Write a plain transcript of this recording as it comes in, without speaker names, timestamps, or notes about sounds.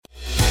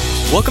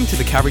Welcome to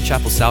the Calvary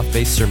Chapel South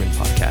Bay Sermon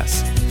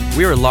Podcast.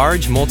 We are a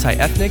large,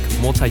 multi-ethnic,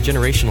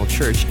 multi-generational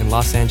church in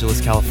Los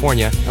Angeles,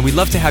 California, and we'd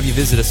love to have you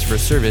visit us for a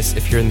service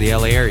if you're in the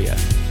LA area.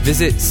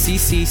 Visit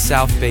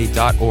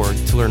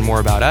ccsouthbay.org to learn more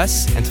about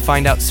us and to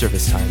find out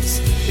service times.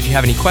 If you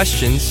have any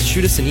questions,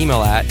 shoot us an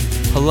email at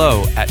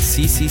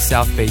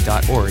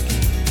hello@ccsouthbay.org.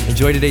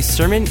 Enjoy today's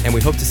sermon, and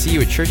we hope to see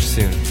you at church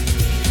soon.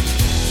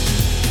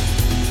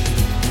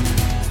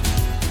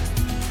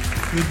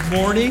 Good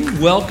morning.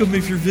 Welcome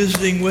if you're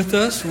visiting with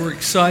us. We're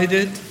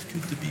excited.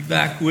 Good to be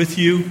back with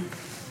you.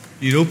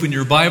 You'd open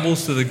your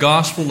Bibles to the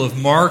Gospel of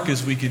Mark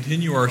as we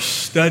continue our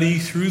study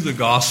through the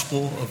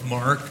Gospel of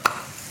Mark.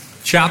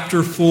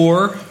 Chapter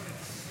 4.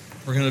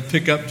 We're going to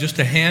pick up just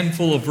a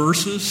handful of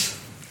verses.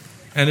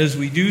 And as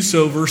we do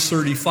so, verse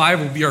 35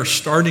 will be our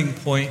starting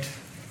point.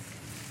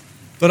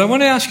 But I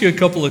want to ask you a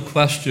couple of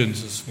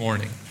questions this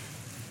morning.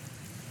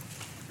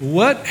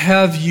 What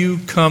have you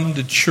come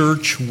to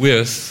church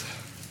with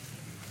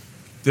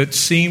that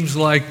seems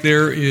like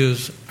there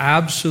is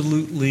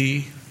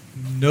absolutely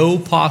no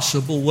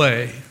possible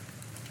way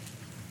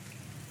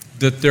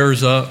that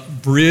there's a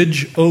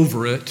bridge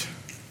over it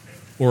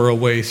or a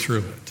way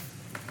through it?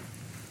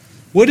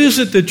 What is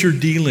it that you're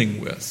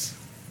dealing with?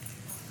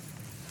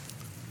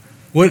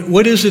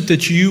 What is it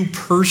that you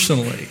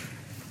personally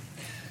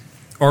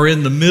are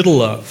in the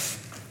middle of?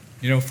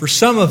 You know, for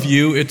some of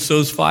you, it's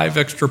those 5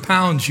 extra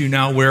pounds you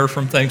now wear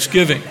from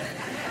Thanksgiving.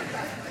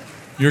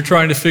 You're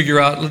trying to figure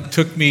out, it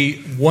took me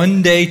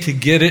 1 day to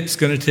get it, it's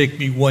going to take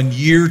me 1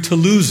 year to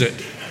lose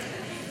it.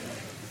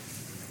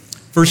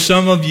 For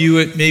some of you,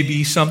 it may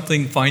be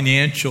something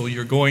financial.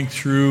 You're going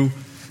through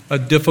a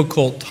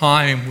difficult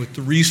time with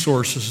the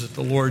resources that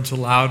the Lord's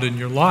allowed in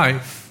your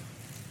life.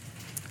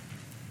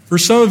 For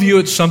some of you,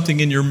 it's something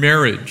in your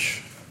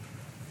marriage.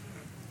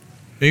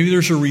 Maybe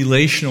there's a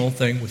relational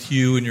thing with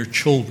you and your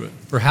children,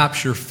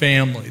 perhaps your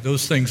family.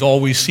 Those things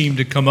always seem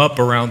to come up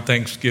around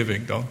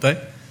Thanksgiving, don't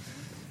they?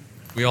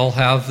 We all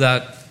have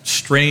that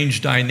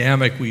strange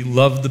dynamic. We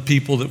love the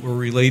people that we're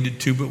related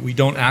to, but we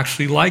don't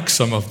actually like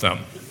some of them.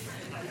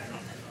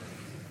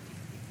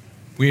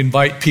 We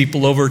invite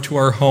people over to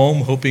our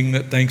home, hoping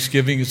that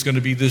Thanksgiving is going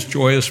to be this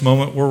joyous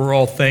moment where we're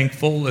all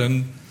thankful,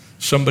 and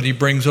somebody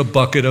brings a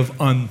bucket of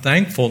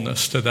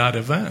unthankfulness to that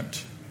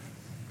event.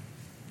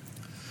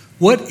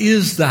 What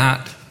is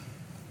that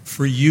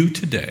for you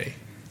today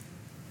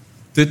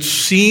that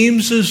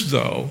seems as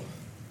though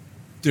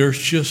there's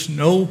just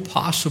no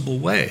possible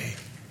way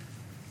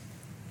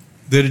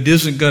that it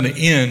isn't going to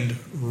end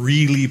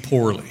really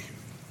poorly?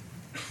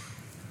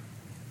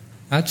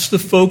 That's the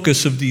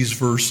focus of these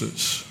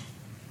verses.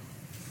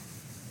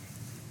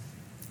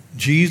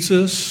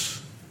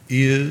 Jesus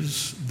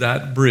is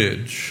that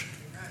bridge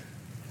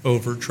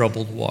over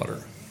troubled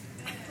water.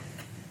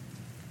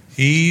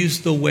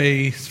 He's the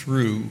way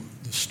through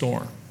the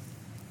storm.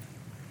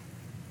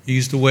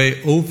 He's the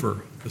way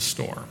over the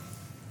storm.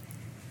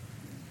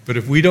 But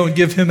if we don't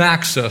give him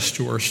access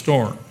to our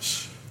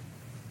storms,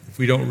 if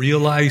we don't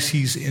realize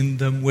he's in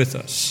them with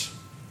us,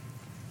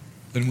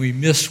 then we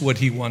miss what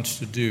he wants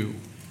to do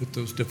with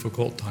those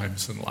difficult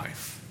times in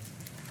life.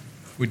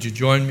 Would you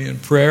join me in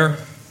prayer?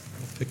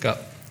 We'll pick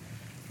up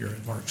here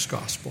in Mark's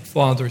Gospel.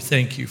 Father,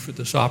 thank you for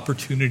this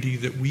opportunity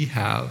that we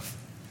have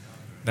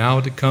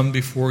now to come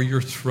before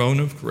your throne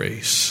of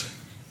grace,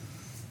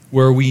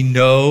 where we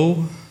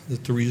know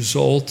that the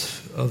result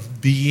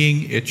of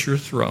being at your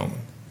throne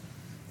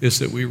is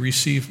that we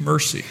receive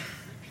mercy.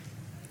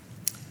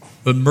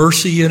 But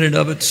mercy in and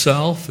of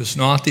itself is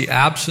not the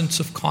absence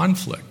of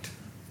conflict.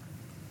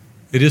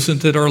 It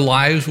isn't that our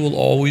lives will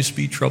always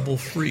be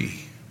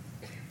trouble-free.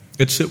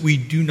 It's that we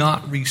do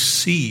not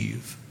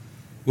receive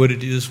what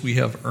it is we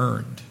have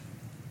earned,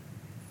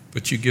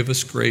 but you give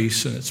us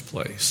grace in its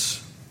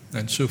place.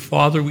 And so,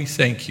 Father, we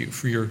thank you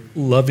for your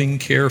loving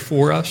care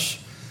for us.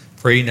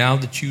 Pray now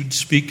that you'd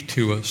speak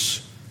to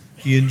us.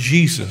 In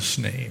Jesus'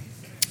 name,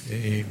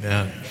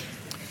 amen.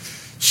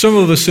 Some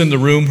of us in the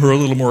room who are a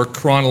little more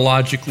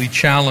chronologically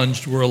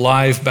challenged were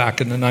alive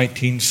back in the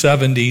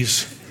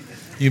 1970s.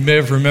 You may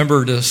have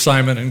remembered a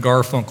Simon and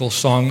Garfunkel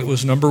song that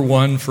was number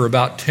 1 for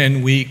about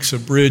 10 weeks, A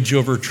Bridge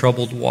Over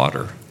Troubled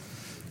Water.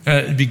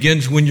 It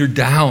begins when you're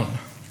down,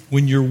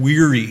 when you're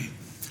weary,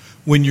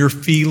 when you're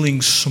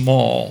feeling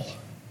small.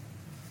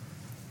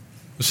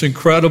 This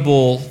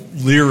incredible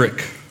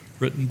lyric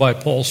written by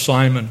Paul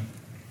Simon,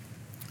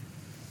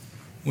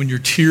 when your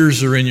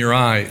tears are in your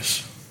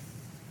eyes,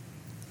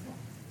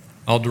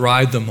 I'll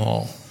dry them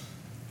all.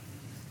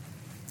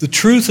 The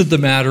truth of the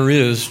matter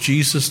is,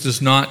 Jesus does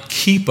not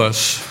keep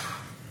us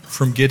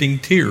from getting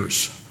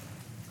tears.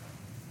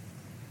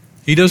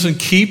 He doesn't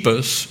keep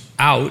us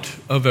out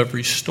of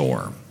every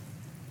storm.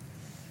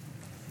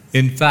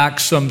 In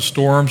fact, some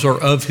storms are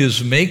of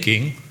his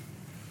making.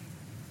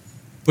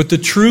 But the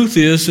truth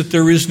is that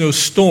there is no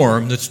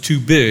storm that's too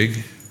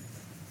big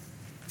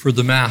for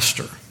the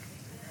Master.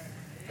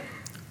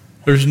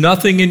 There's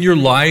nothing in your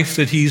life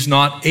that he's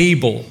not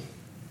able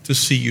to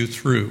see you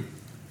through.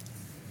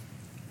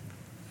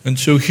 And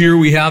so here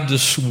we have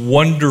this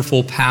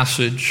wonderful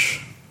passage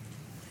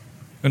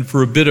And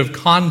for a bit of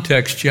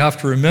context, you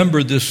have to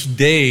remember this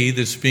day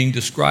that's being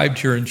described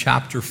here in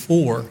chapter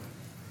 4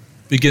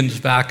 begins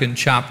back in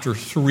chapter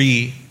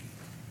 3.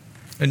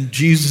 And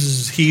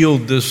Jesus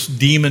healed this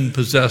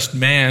demon-possessed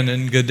man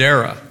in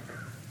Gadara.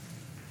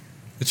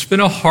 It's been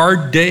a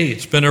hard day.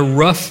 It's been a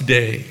rough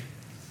day.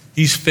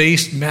 He's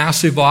faced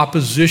massive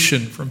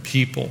opposition from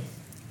people.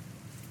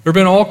 There have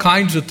been all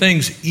kinds of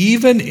things,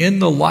 even in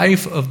the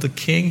life of the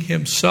king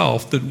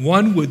himself, that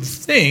one would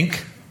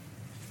think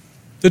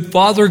that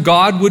Father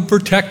God would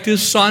protect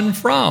his son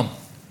from.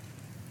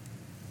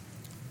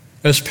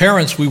 As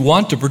parents, we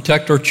want to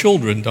protect our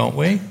children, don't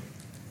we?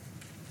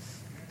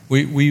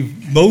 We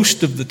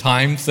most of the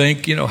time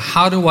think,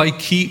 how do I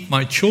keep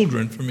my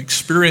children from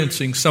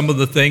experiencing some of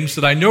the things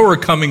that I know are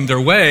coming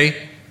their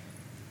way?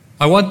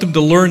 I want them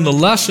to learn the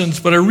lessons,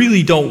 but I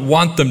really don't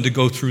want them to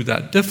go through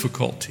that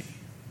difficulty.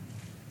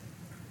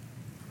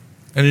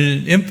 And in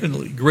an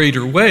infinitely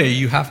greater way,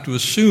 you have to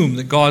assume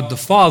that God the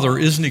Father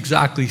isn't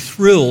exactly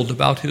thrilled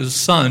about his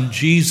son,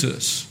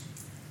 Jesus,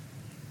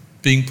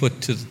 being put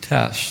to the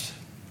test.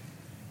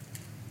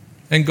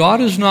 And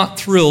God is not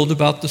thrilled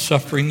about the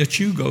suffering that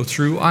you go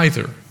through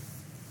either.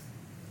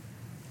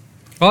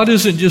 God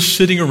isn't just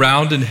sitting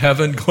around in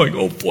heaven going,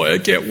 oh boy, I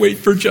can't wait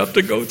for Jeff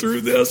to go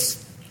through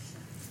this.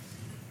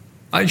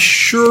 I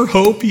sure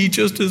hope he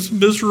just is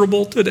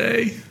miserable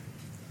today.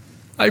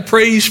 I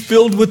pray he's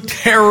filled with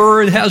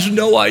terror and has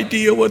no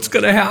idea what's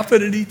going to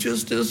happen, and he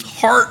just is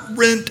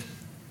heart-rent.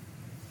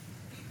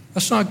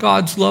 That's not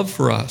God's love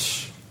for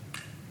us.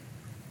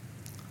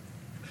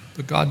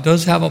 But God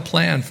does have a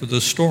plan for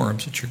the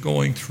storms that you're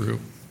going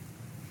through.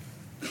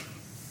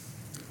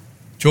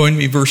 Join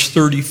me, verse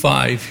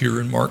 35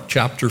 here in Mark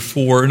chapter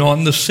 4. And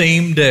on the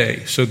same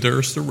day, so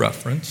there's the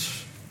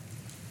reference,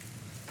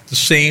 the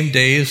same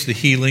day as the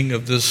healing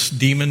of this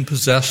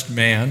demon-possessed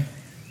man,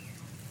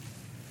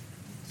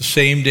 the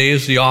same day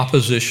as the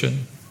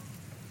opposition,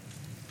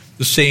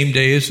 the same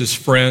day as his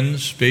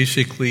friends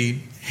basically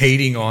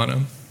hating on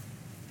him.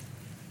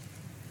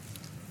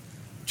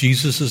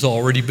 Jesus has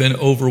already been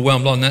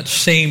overwhelmed. On that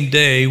same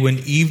day when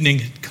evening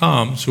had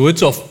come, so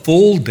it's a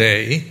full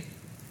day,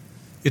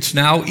 it's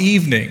now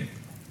evening.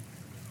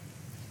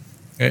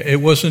 It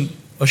wasn't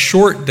a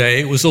short day,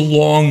 it was a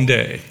long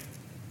day.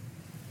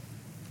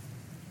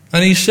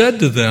 And he said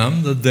to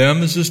them,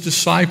 them as his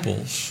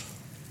disciples,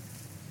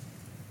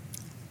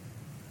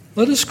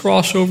 let us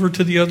cross over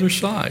to the other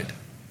side.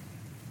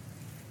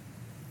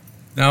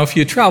 Now, if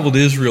you travel to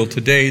Israel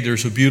today,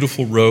 there's a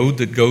beautiful road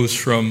that goes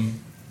from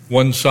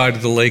one side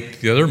of the lake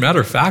to the other. Matter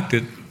of fact,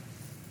 it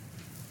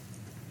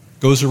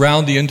goes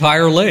around the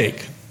entire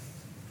lake.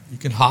 You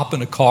can hop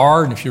in a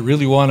car, and if you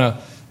really want to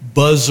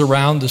buzz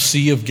around the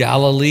Sea of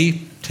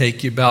Galilee,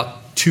 take you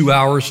about 2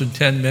 hours and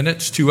 10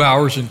 minutes, 2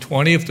 hours and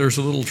 20 if there's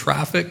a little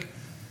traffic,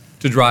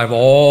 to drive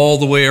all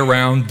the way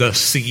around the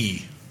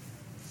sea.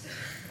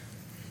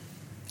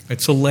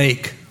 It's a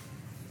lake.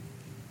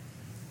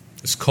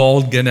 It's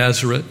called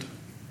Gennesaret,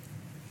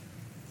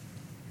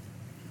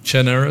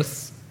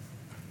 Chinnereth,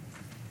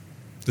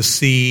 the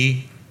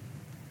sea,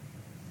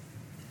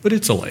 but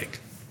it's a lake.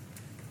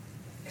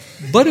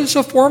 But it's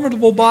a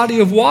formidable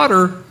body of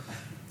water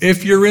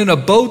if you're in a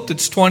boat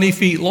that's 20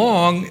 feet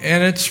long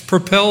and it's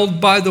propelled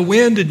by the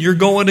wind and you're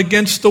going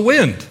against the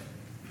wind.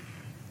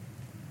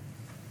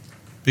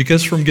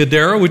 Because from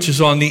Gadara, which is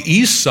on the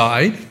east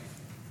side,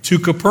 to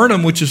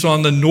Capernaum, which is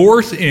on the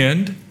north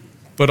end,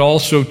 but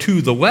also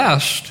to the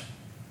west,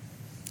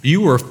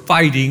 you are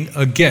fighting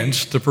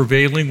against the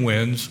prevailing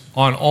winds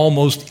on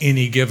almost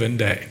any given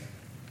day.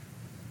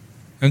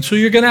 And so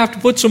you're going to have to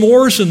put some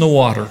oars in the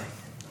water.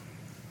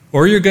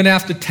 Or you're going to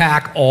have to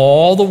tack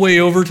all the way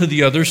over to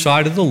the other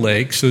side of the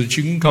lake so that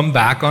you can come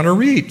back on a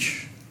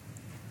reach.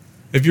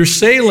 If you're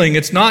sailing,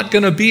 it's not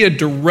going to be a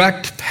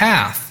direct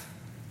path.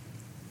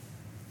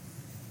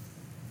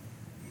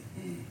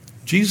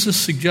 Jesus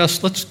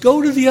suggests, let's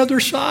go to the other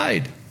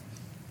side.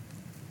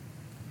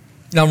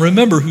 Now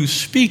remember who's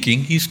speaking.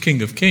 He's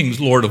King of Kings,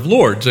 Lord of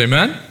Lords.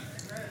 Amen?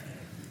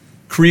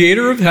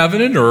 Creator of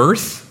heaven and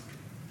earth.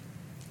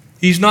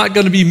 He's not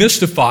going to be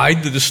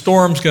mystified that a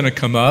storm's going to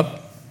come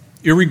up,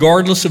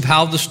 irregardless of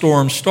how the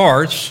storm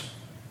starts.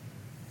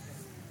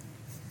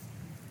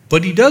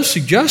 But he does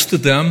suggest to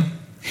them,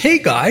 hey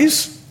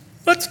guys,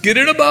 let's get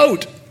in a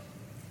boat.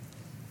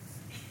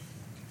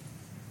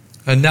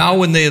 And now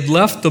when they had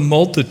left the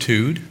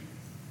multitude,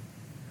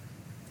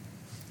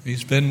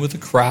 he's been with a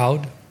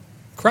crowd.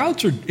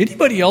 Crowds are,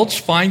 anybody else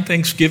find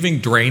Thanksgiving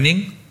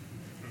draining?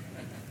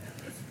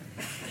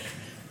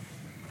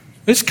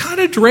 It's kind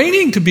of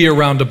draining to be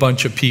around a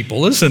bunch of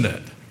people, isn't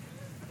it?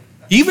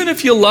 Even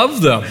if you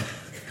love them.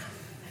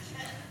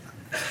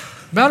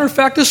 Matter of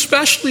fact,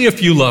 especially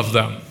if you love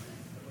them.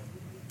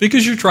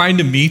 Because you're trying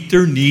to meet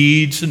their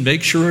needs and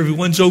make sure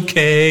everyone's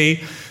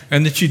okay,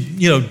 and that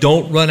you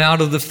don't run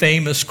out of the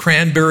famous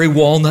cranberry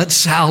walnut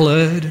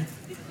salad.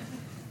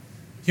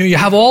 You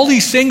have all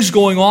these things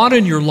going on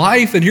in your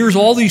life, and here's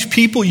all these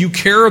people you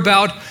care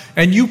about,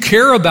 and you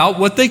care about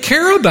what they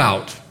care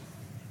about.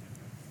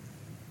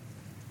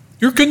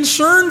 You're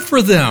concerned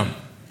for them.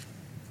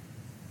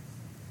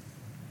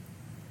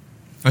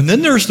 And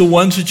then there's the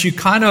ones that you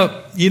kind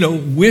of,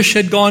 wish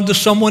had gone to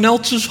someone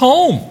else's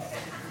home.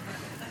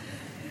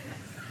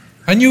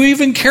 And you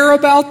even care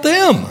about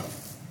them.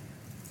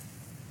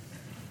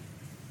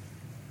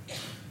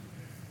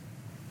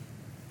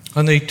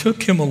 And they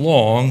took him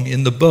along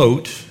in the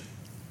boat,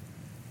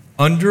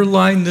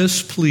 underline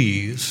this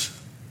please,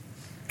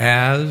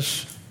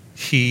 as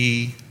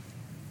he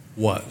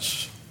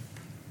was.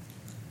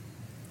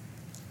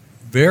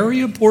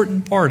 Very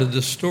important part of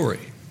this story.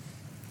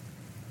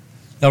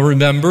 Now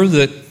remember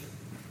that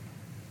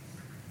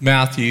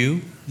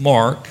Matthew,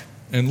 Mark,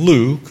 and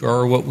Luke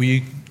are what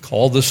we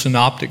call the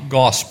synoptic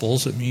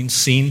gospels. It means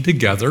seen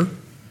together.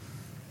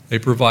 They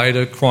provide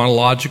a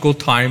chronological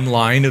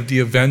timeline of the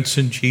events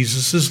in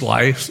Jesus'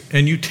 life,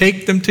 and you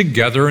take them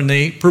together and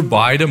they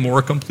provide a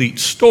more complete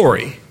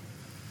story.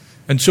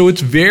 And so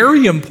it's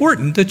very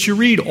important that you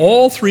read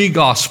all three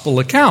gospel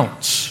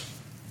accounts.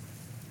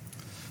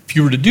 If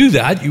you were to do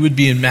that, you would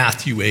be in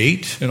Matthew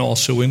 8 and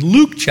also in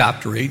Luke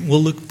chapter 8. And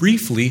we'll look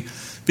briefly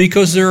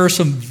because there are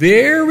some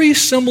very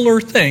similar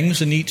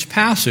things in each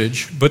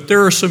passage, but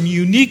there are some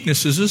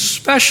uniquenesses,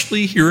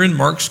 especially here in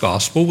Mark's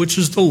gospel, which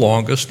is the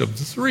longest of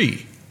the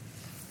three.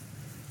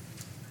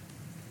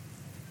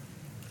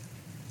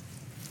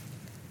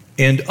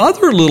 And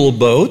other little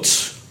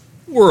boats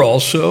were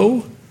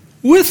also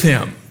with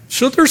him.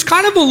 So there's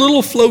kind of a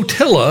little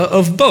flotilla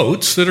of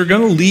boats that are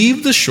going to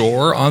leave the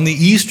shore on the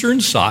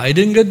eastern side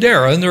in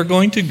Gadara, and they're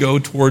going to go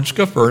towards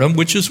Capernaum,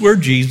 which is where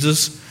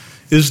Jesus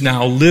is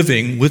now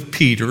living with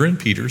Peter and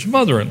Peter's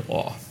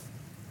mother-in-law.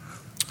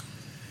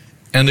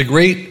 And a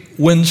great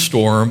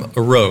windstorm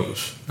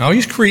arose. Now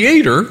he's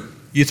creator.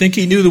 You think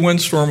he knew the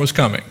windstorm was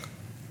coming?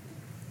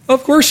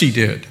 Of course he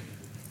did.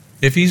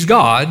 If he's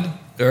God,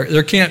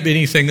 there can't be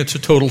anything that's a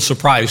total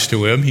surprise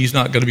to him. He's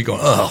not going to be going,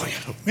 oh,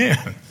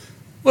 man,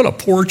 what a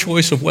poor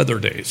choice of weather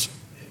days.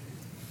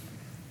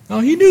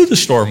 Now, he knew the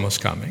storm was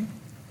coming.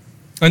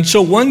 And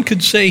so one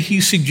could say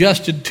he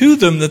suggested to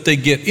them that they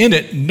get in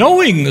it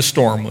knowing the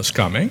storm was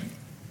coming.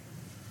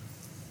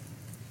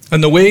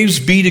 And the waves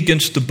beat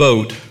against the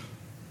boat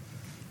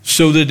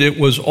so that it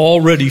was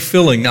already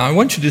filling. Now, I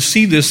want you to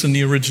see this in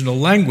the original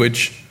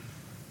language.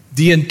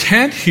 The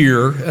intent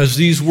here, as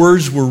these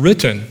words were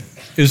written,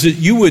 is that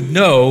you would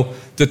know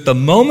that the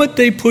moment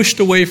they pushed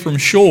away from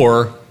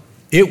shore,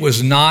 it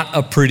was not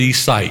a pretty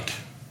sight.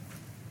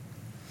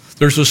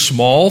 There's a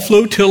small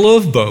flotilla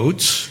of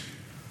boats.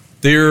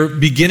 They're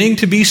beginning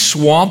to be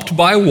swamped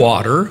by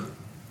water.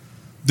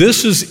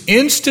 This is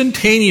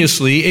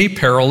instantaneously a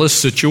perilous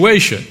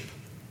situation.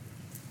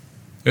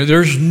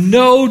 There's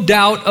no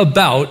doubt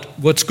about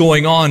what's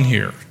going on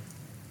here.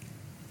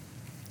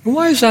 And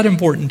why is that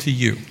important to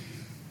you?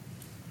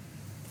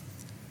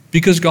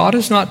 Because God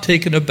is not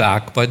taken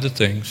aback by the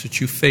things that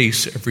you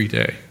face every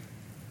day,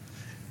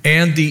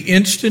 and the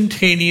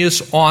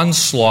instantaneous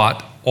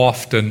onslaught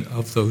often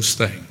of those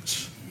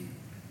things.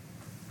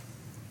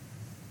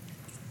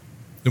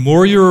 The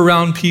more you're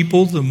around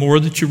people, the more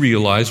that you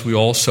realize we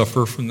all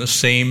suffer from the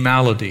same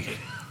malady.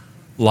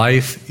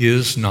 Life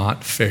is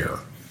not fair.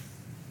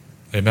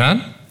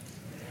 Amen?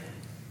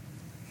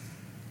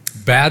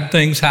 Bad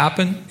things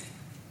happen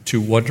to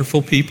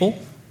wonderful people,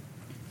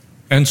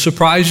 and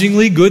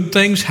surprisingly, good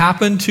things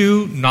happen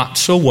to not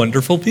so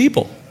wonderful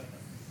people.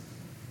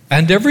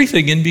 And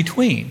everything in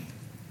between.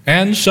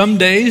 And some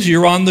days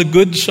you're on the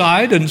good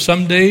side, and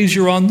some days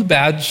you're on the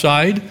bad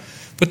side.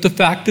 But the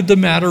fact of the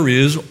matter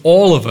is,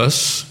 all of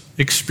us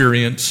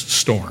experience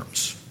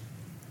storms.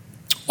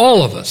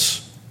 All of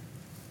us.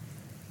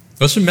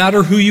 Doesn't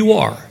matter who you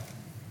are.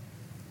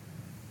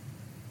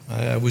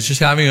 I was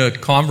just having a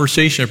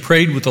conversation. I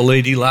prayed with a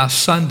lady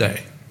last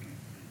Sunday.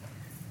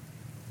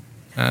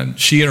 And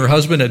she and her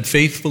husband had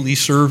faithfully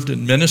served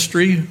in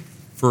ministry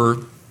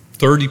for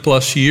 30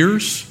 plus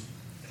years.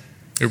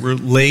 They were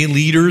lay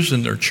leaders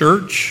in their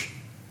church.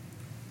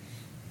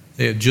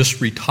 They had just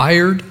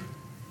retired.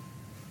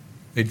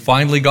 They'd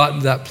finally gotten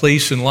to that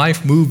place in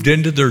life, moved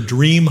into their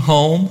dream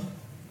home.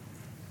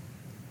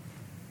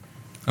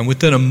 And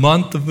within a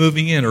month of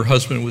moving in, her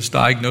husband was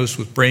diagnosed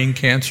with brain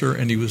cancer,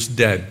 and he was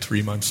dead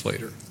 3 months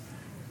later.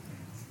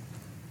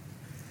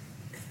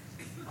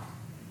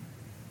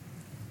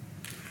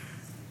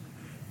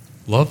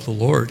 Love the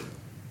Lord.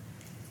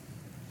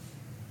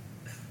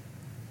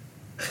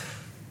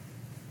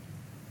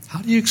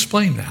 How do you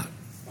explain that?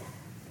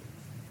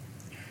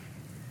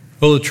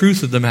 Well, the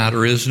truth of the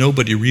matter is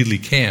nobody really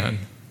can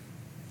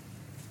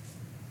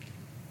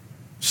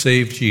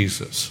save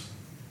Jesus.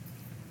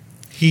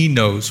 He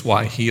knows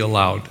why he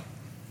allowed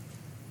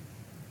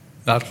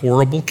that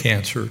horrible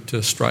cancer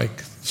to strike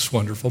this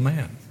wonderful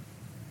man.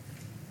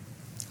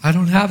 I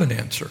don't have an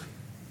answer,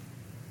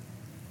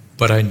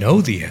 but I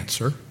know the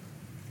answer.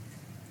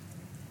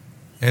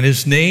 And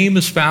his name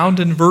is found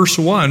in verse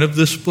 1 of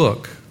this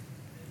book.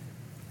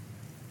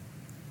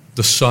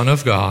 The Son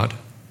of God,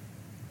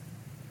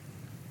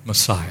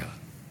 Messiah.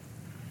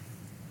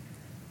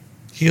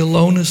 He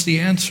alone is the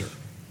answer.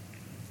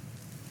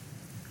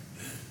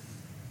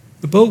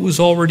 The boat was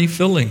already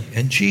filling,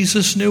 and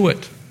Jesus knew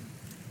it.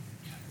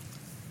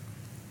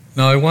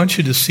 Now, I want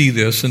you to see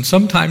this, and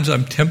sometimes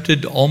I'm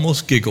tempted to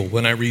almost giggle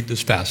when I read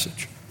this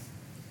passage.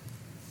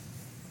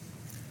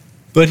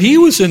 But he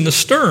was in the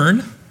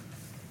stern,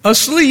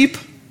 asleep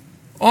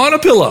on a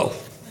pillow.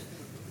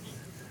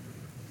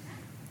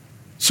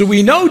 So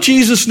we know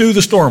Jesus knew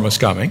the storm was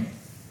coming.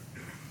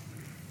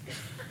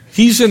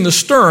 He's in the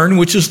stern,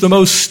 which is the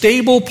most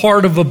stable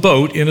part of a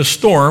boat in a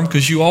storm,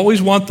 because you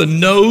always want the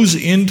nose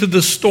into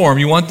the storm.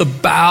 You want the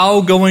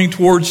bow going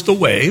towards the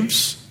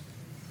waves.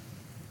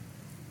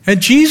 And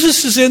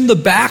Jesus is in the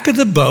back of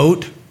the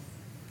boat,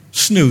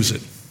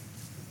 snoozing.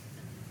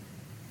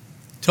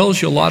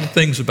 Tells you a lot of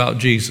things about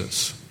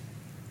Jesus.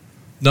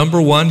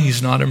 Number one,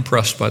 he's not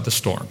impressed by the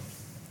storm.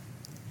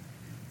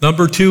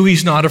 Number two,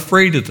 he's not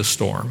afraid of the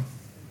storm.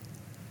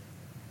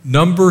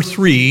 Number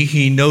three,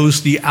 he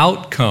knows the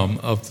outcome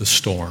of the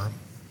storm.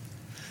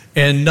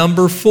 And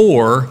number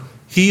four,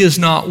 he is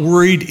not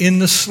worried in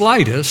the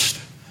slightest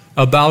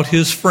about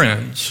his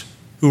friends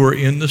who are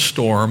in the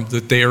storm,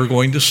 that they are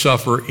going to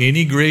suffer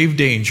any grave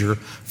danger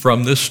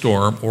from this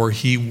storm, or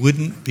he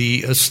wouldn't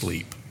be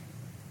asleep.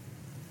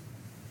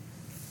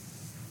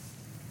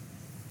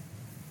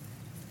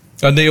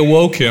 And they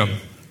awoke him.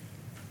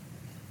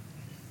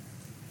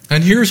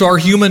 And here's our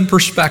human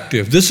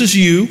perspective. This is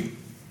you.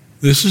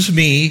 This is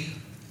me.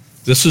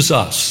 This is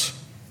us.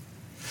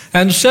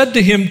 And said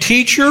to him,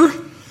 Teacher,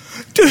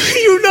 do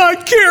you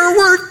not care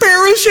we're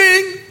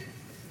perishing?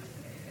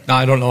 Now,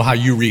 I don't know how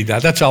you read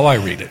that. That's how I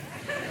read it.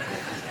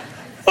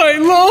 My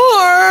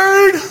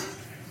Lord,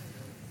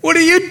 what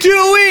are you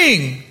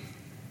doing?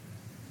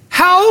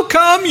 How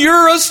come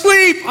you're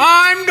asleep?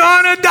 I'm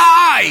going to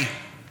die.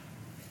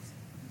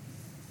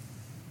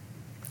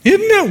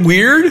 Isn't it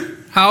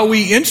weird how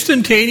we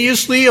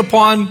instantaneously,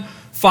 upon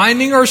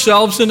finding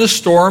ourselves in a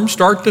storm,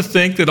 start to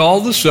think that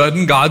all of a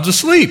sudden God's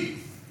asleep?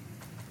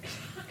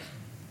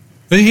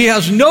 That he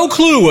has no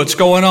clue what's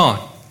going on.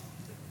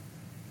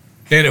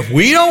 And if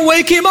we don't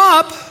wake him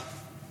up,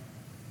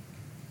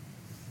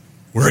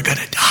 we're going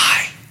to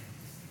die.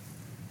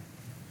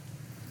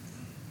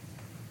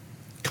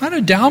 Kind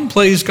of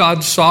downplays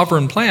God's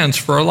sovereign plans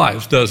for our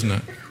lives, doesn't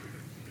it?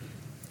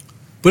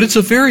 But it's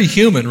a very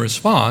human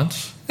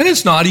response, and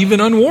it's not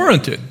even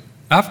unwarranted.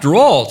 After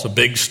all, it's a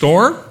big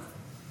storm.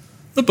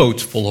 The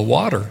boat's full of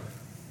water.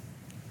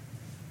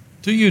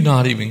 Do you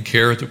not even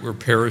care that we're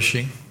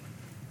perishing?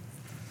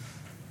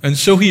 And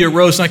so he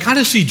arose, and I kind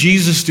of see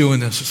Jesus doing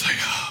this. It's like,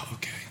 oh,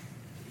 okay.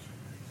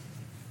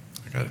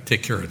 I got to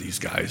take care of these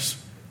guys.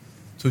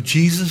 So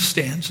Jesus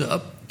stands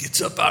up, gets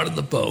up out of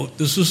the boat.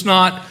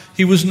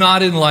 He was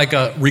not in like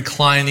a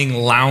reclining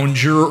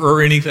lounger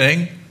or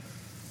anything.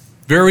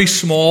 Very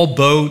small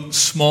boat,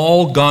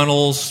 small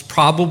gunnels,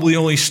 probably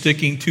only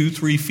sticking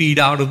 2-3 feet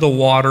out of the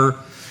water.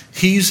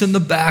 He's in the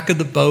back of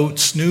the boat,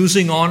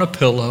 snoozing on a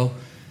pillow,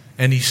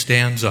 and he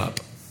stands up.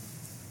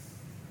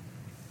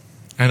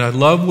 And I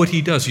love what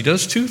he does. He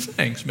does two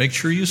things. Make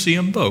sure you see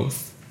them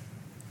both.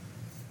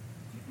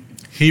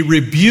 He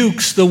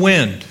rebukes the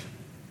wind.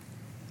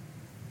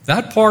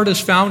 That part is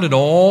found in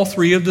all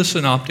three of the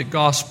synoptic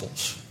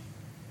gospels.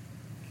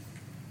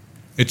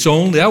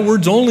 That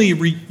word's only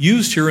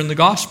used here in the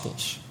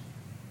gospels.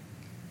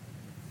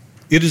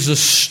 It is a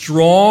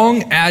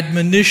strong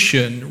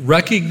admonition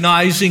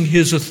recognizing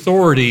his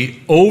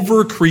authority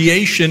over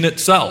creation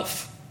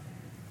itself.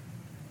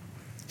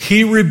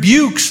 He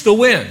rebukes the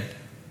wind.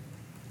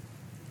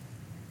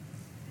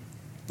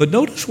 But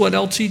notice what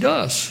else he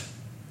does.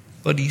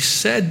 But he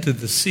said to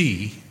the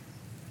sea,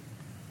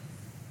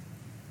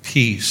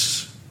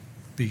 Peace,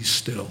 be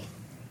still.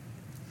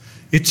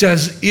 It's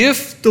as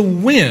if the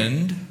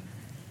wind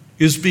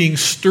is being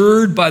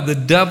stirred by the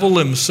devil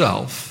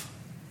himself,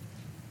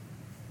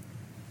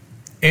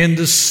 and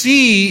the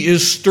sea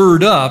is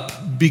stirred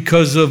up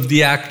because of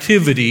the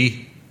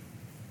activity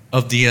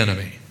of the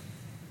enemy.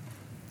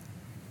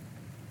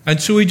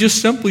 And so he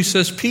just simply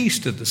says peace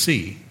to the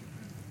sea.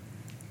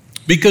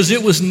 Because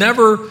it was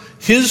never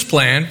his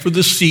plan for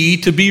the sea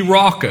to be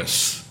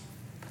raucous,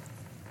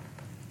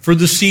 for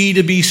the sea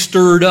to be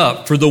stirred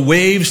up, for the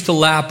waves to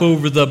lap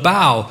over the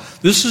bow.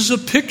 This is a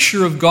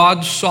picture of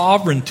God's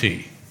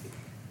sovereignty.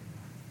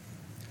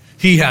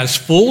 He has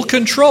full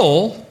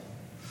control.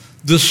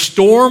 The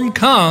storm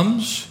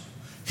comes.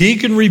 He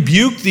can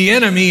rebuke the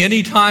enemy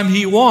anytime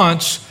he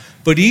wants,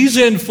 but he's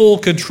in full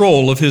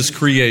control of his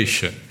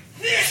creation.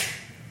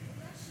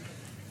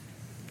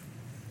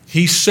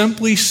 He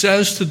simply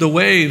says to the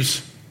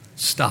waves,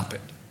 stop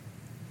it.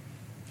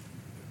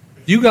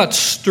 You got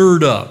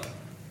stirred up.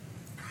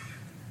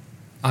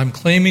 I'm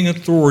claiming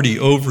authority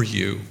over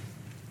you.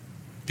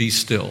 Be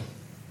still.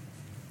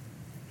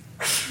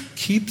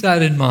 Keep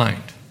that in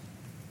mind.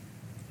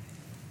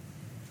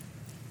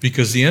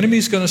 Because the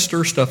enemy's going to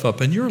stir stuff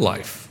up in your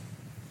life.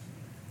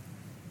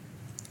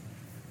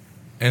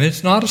 And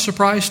it's not a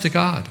surprise to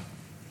God.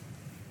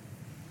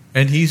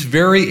 And he's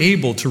very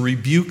able to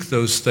rebuke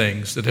those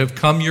things that have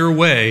come your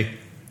way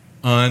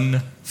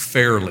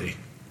unfairly.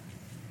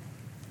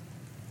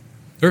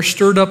 They're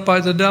stirred up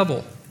by the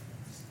devil.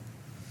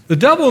 The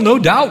devil no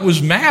doubt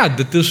was mad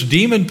that this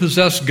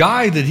demon-possessed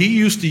guy that he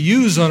used to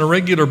use on a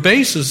regular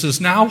basis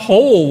is now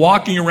whole,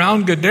 walking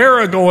around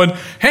Gadara going,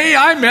 hey,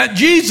 I met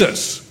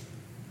Jesus.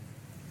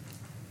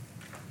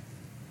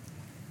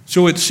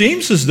 So it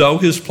seems as though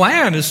his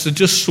plan is to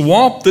just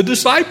swamp the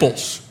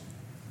disciples.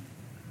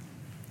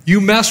 You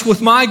mess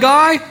with my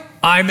guy,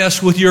 I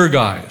mess with your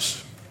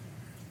guys.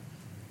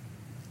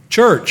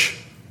 Church,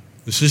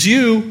 this is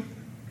you.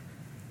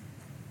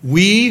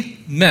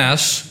 We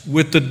mess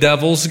with the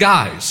devil's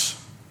guys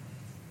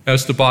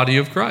as the body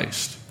of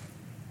Christ.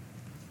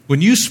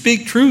 When you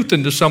speak truth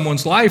into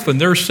someone's life and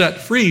they're set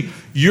free,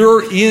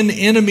 you're in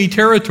enemy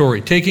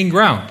territory, taking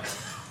ground.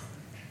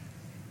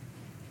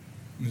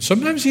 And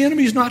sometimes the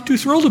enemy's not too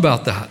thrilled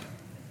about that.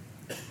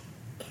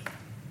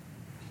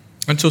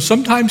 And so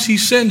sometimes he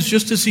sends,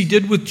 just as he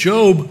did with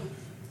Job,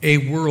 a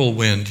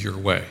whirlwind your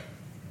way.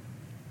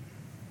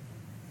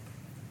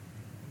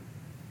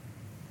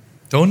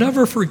 Don't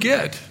ever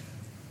forget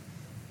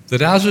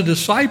that as a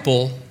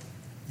disciple,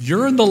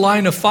 you're in the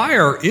line of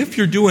fire if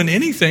you're doing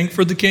anything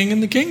for the king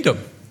and the kingdom.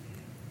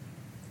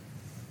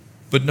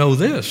 But know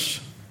this,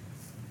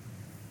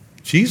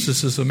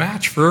 Jesus is a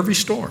match for every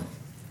storm.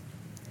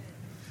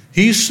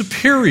 He's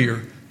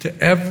superior to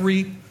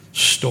every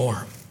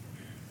storm.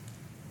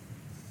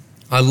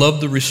 I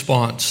love the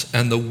response.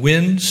 And the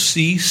wind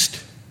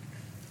ceased.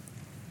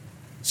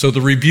 So the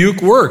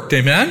rebuke worked.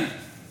 Amen?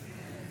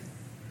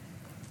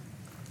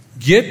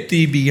 Get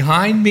thee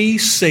behind me,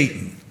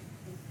 Satan.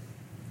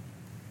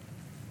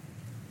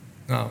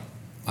 Now,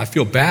 I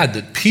feel bad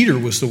that Peter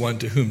was the one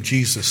to whom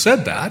Jesus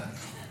said that.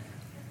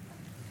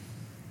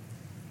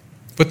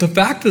 But the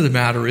fact of the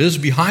matter is,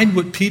 behind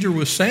what Peter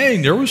was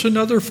saying, there was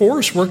another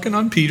force working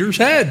on Peter's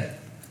head.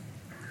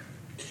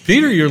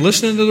 Peter, you're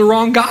listening to the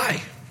wrong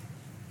guy.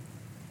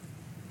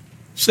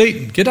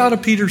 Satan, get out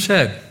of Peter's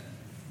head.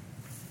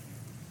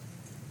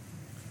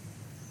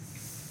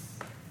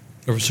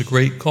 There was a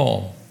great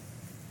calm.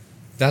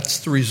 That's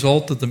the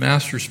result of the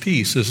Master's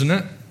peace, isn't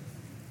it?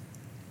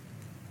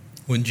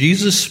 When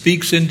Jesus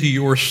speaks into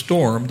your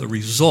storm, the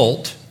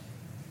result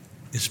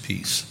is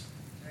peace.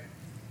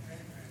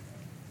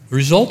 The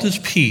result is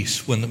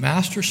peace. When the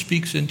Master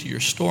speaks into your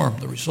storm,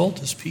 the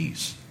result is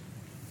peace.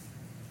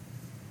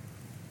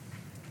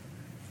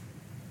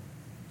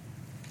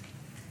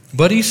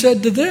 But he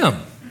said to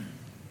them,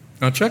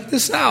 now check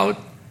this out,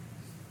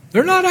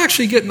 they're not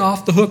actually getting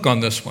off the hook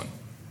on this one.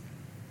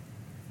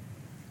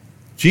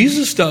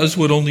 Jesus does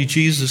what only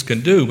Jesus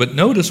can do, but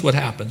notice what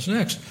happens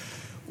next.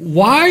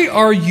 Why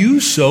are you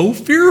so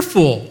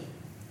fearful?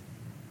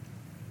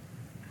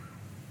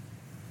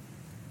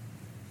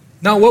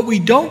 Now, what we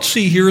don't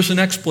see here is an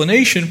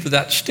explanation for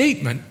that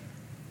statement,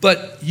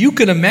 but you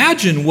can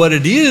imagine what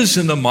it is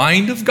in the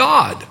mind of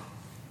God.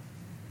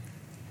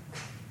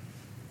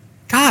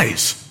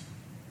 Guys,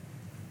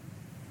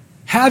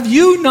 have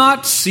you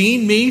not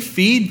seen me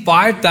feed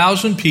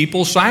 5,000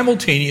 people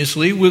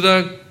simultaneously with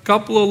a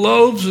couple of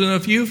loaves and a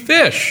few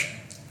fish?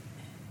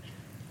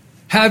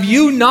 Have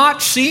you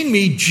not seen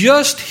me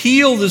just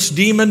heal this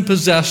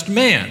demon-possessed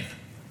man?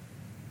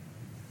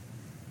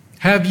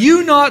 Have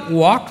you not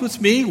walked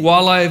with me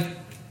while I've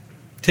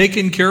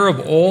taken care of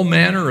all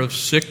manner of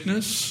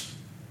sickness?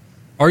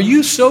 Are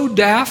you so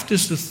daft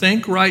as to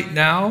think right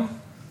now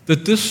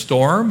that this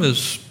storm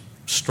is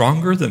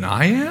stronger than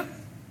I am?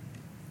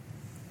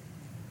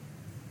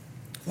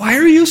 Why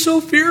are you so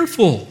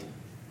fearful?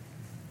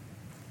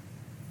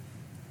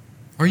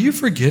 Are you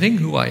forgetting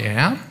who I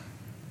am?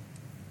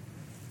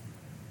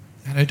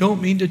 And I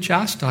don't mean to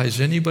chastise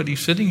anybody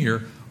sitting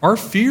here. Our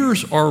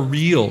fears are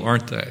real,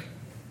 aren't they?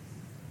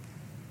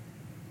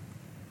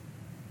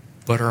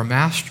 But our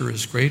Master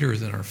is greater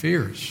than our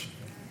fears.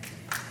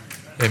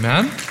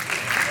 Amen?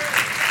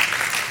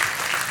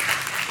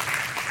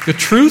 The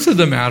truth of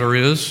the matter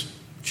is,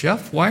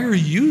 Jeff, why are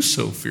you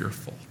so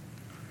fearful?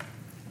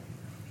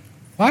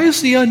 Why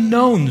is the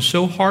unknown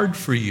so hard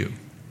for you?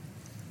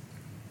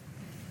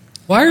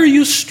 Why are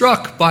you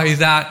struck by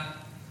that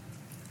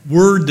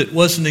word that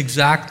wasn't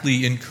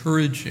exactly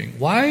encouraging?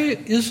 Why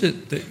is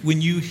it that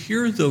when you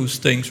hear those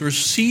things or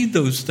see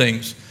those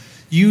things,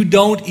 you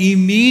don't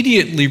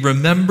immediately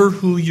remember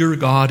who your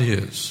God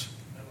is?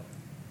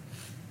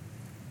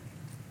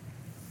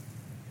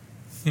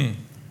 And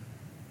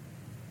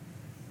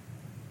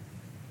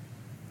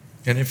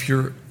if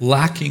you're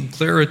lacking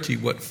clarity,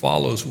 what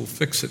follows will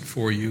fix it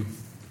for you.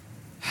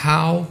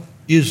 How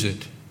is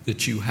it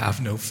that you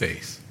have no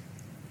faith?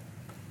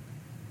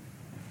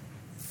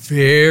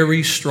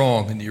 Very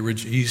strong in the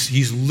original.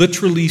 He's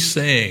literally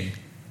saying,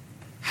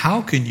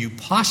 how can you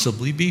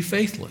possibly be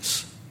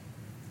faithless?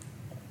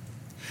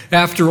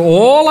 After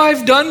all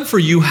I've done for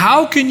you,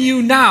 how can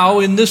you now,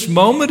 in this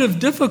moment of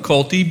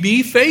difficulty,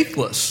 be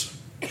faithless?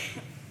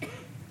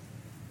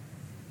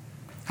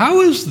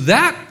 How is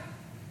that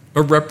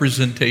a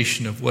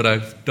representation of what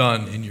I've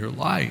done in your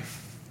life?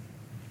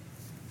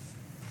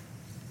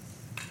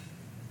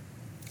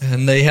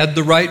 And they had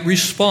the right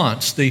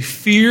response. They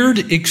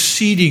feared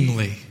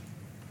exceedingly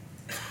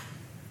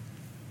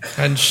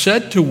and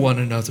said to one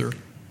another,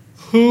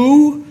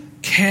 Who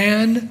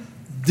can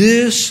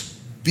this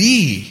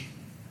be,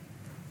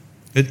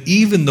 that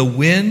even the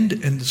wind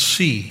and the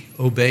sea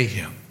obey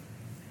him?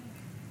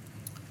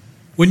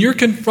 When you're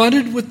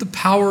confronted with the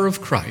power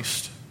of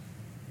Christ,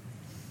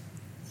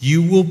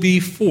 you will be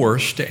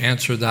forced to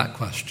answer that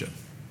question.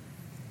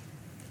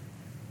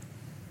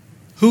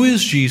 Who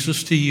is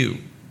Jesus to you?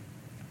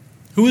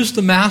 Who is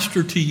the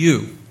Master to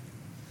you?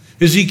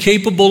 Is he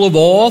capable of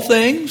all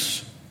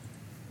things?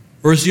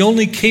 Or is he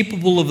only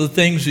capable of the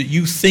things that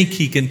you think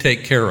he can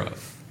take care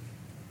of?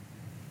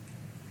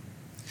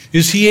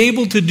 Is he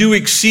able to do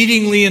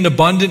exceedingly and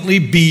abundantly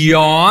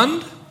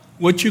beyond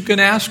what you can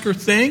ask or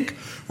think?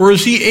 Or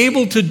is he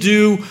able to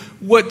do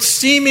what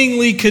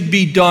seemingly could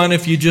be done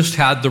if you just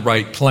had the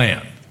right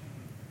plan,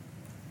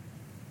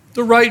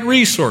 the right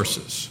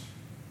resources,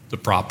 the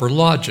proper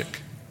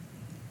logic?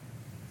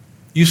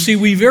 You see,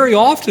 we very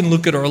often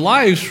look at our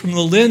lives from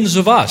the lens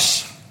of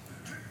us.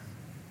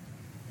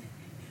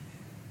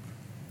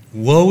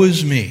 Woe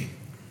is me.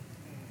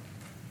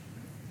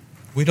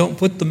 We don't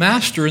put the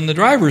Master in the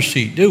driver's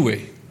seat, do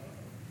we?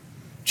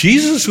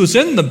 Jesus was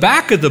in the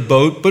back of the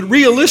boat, but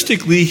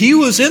realistically, he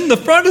was in the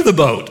front of the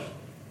boat.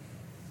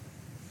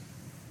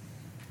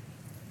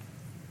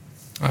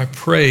 I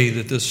pray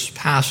that this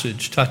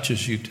passage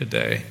touches you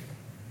today,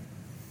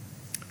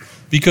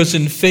 because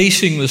in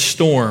facing the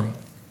storm,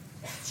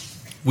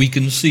 we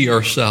can see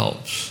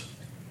ourselves.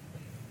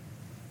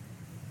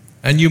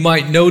 And you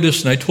might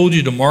notice, and I told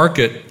you to mark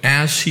it,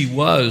 as he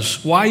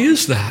was. Why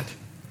is that?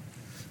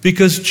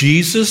 Because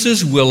Jesus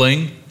is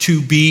willing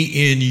to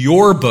be in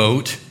your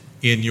boat,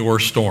 in your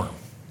storm.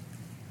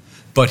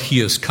 But he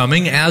is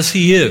coming as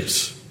he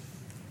is.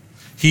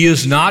 He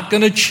is not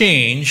going to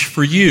change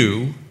for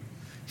you.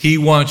 He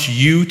wants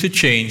you to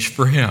change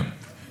for him.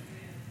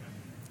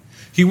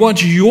 He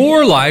wants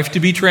your life to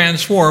be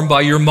transformed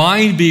by your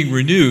mind being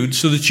renewed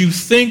so that you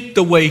think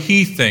the way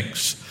he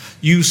thinks.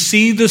 You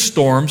see the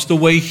storms the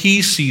way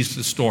he sees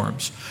the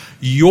storms.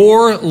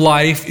 Your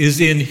life is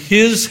in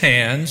his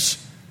hands.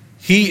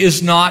 He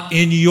is not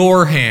in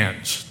your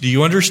hands. Do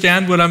you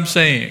understand what I'm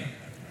saying?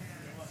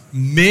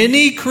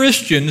 Many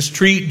Christians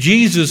treat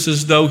Jesus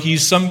as though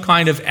he's some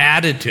kind of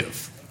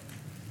additive.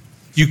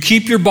 You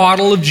keep your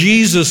bottle of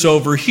Jesus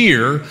over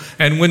here,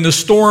 and when the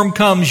storm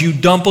comes, you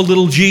dump a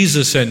little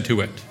Jesus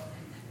into it.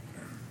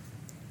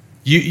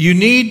 You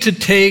need to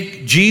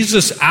take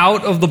Jesus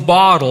out of the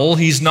bottle.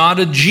 He's not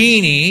a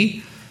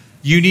genie.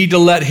 You need to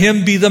let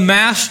him be the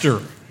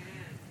master,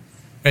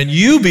 and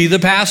you be the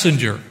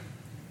passenger.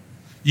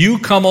 You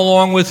come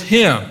along with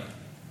him,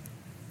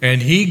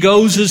 and he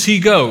goes as he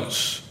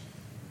goes,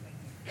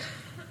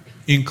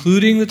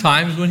 including the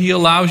times when he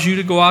allows you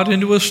to go out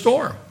into a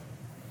storm.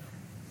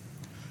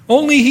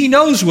 Only he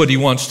knows what he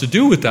wants to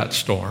do with that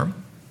storm.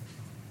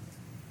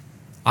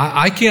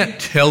 I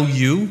can't tell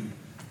you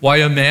why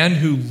a man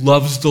who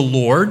loves the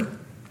Lord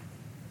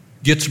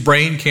gets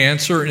brain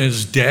cancer and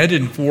is dead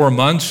in 4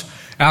 months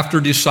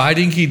after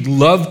deciding he'd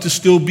love to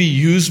still be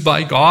used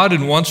by God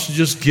and wants to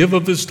just give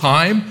of his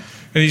time.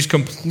 And he's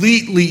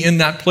completely in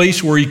that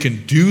place where he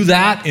can do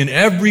that in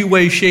every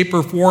way, shape,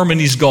 or form,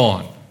 and he's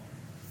gone.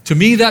 To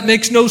me, that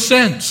makes no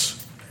sense.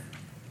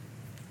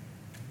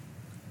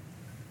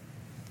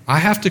 I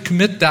have to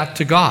commit that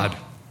to God.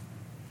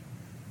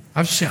 I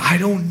have to say, I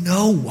don't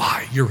know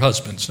why your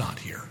husband's not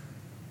here.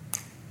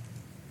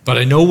 But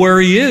I know where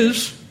he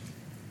is.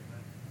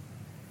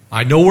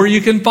 I know where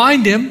you can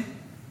find him.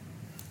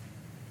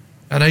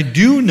 And I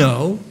do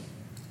know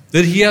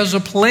that he has a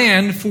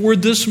plan for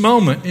this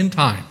moment in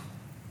time.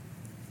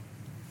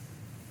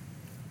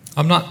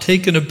 I'm not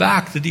taken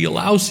aback that he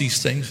allows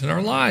these things in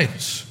our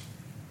lives.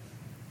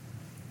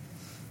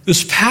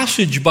 This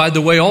passage, by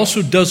the way,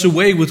 also does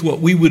away with what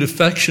we would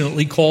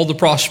affectionately call the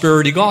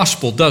prosperity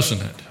gospel,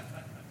 doesn't it?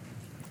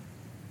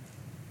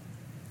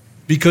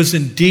 Because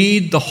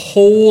indeed, the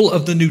whole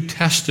of the New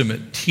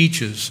Testament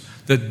teaches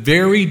that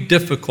very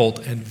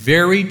difficult and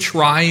very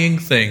trying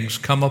things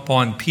come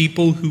upon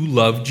people who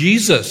love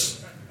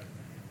Jesus.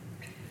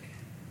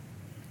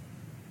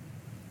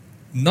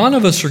 None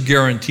of us are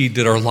guaranteed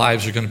that our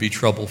lives are going to be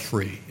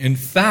trouble-free. In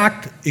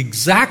fact,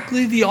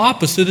 exactly the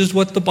opposite is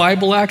what the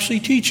Bible actually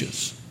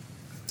teaches.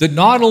 That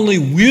not only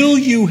will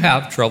you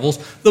have troubles,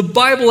 the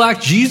Bible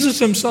Jesus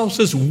himself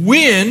says,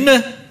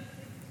 when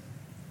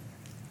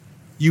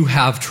you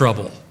have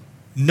trouble,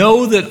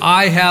 know that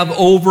I have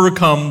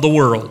overcome the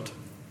world.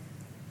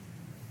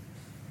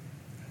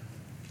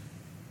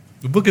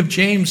 The book of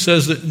James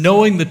says that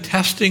knowing the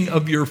testing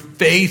of your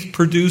faith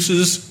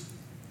produces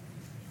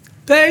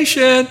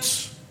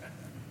patience.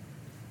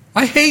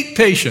 I hate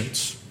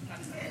patience.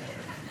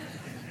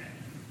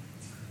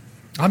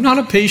 I'm not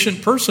a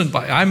patient person.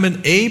 I'm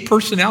an A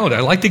personality. I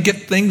like to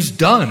get things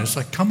done. It's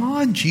like, come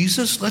on,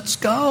 Jesus, let's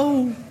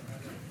go.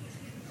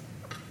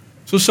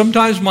 So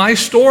sometimes my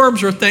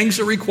storms are things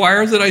that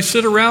require that I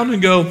sit around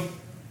and go,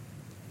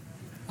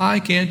 I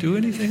can't do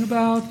anything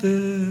about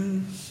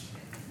this.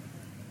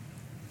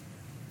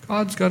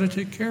 God's got to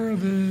take care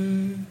of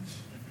it.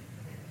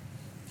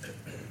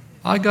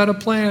 I got a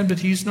plan, but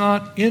he's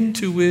not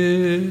into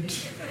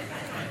it.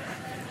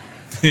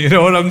 You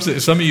know what I'm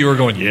saying? Some of you are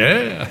going,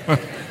 yeah.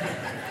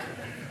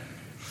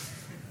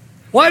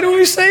 Why do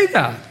we say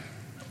that?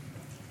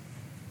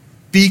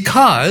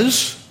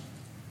 Because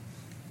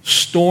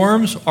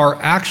storms are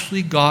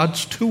actually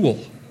God's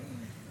tool.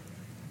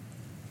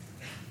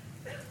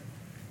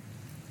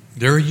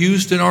 They're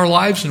used in our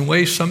lives in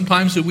ways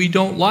sometimes that we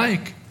don't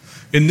like.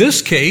 In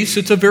this case,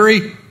 it's a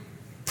very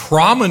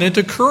prominent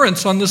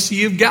occurrence on the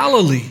Sea of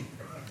Galilee.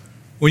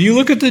 When you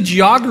look at the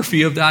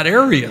geography of that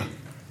area,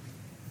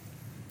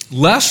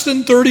 less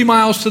than 30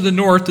 miles to the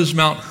north is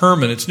Mount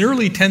Hermon. It's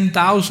nearly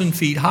 10,000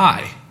 feet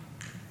high.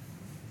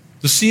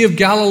 The Sea of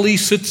Galilee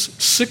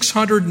sits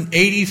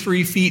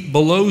 683 feet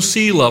below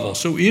sea level,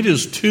 so it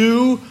is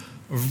 2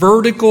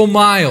 vertical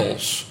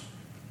miles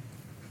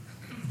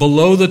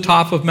below the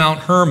top of Mount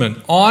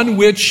Hermon, on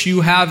which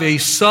you have a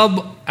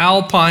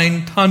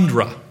subalpine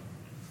tundra.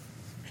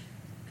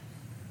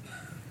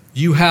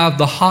 You have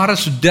the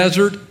hottest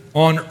desert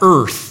on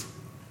earth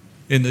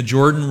in the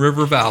Jordan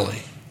River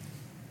Valley.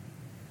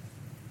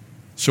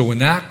 So when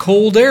that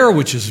cold air,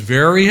 which is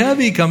very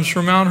heavy, comes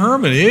from Mount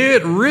Hermon,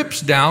 it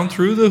rips down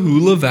through the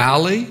Hula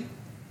Valley,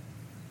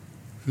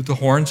 through the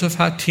Horns of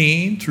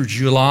Hattin, through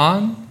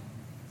Julan.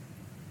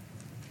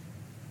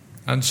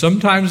 And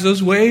sometimes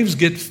those waves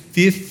get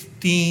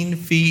 15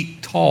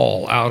 feet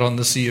tall out on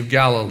the Sea of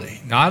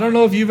Galilee. Now, I don't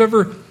know if you've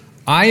ever...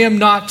 I am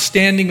not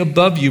standing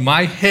above you.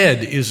 My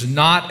head is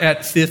not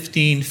at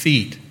 15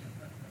 feet.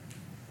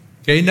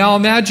 Okay, now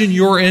imagine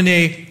you're in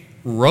a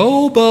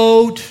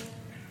rowboat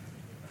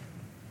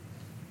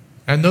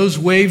and those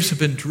waves have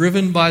been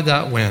driven by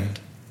that wind.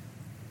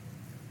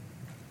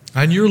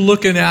 And you're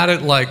looking at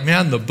it like,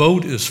 man, the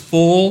boat is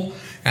full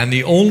and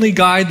the only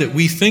guy that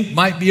we think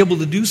might be able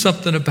to do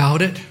something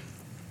about it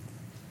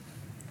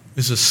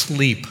is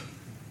asleep.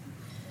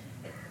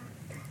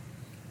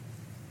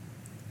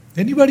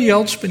 Anybody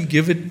else been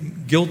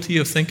guilty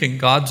of thinking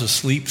God's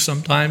asleep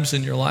sometimes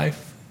in your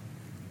life?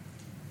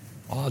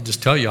 Well, I'll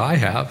just tell you, I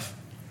have.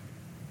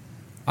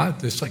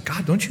 It's like,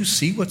 God, don't you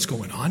see what's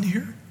going on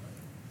here?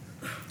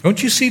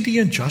 Don't you see the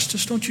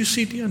injustice? Don't you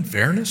see the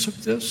unfairness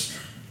of this?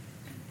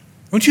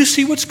 Don't you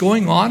see what's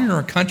going on in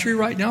our country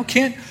right now?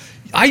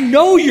 I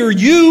know you're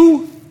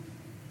you.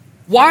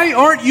 Why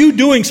aren't you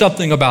doing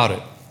something about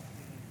it?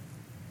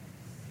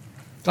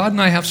 God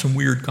and I have some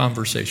weird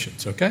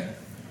conversations, okay?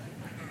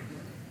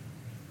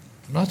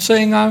 I'm not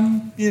saying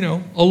I'm,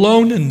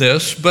 alone in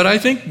this, but I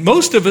think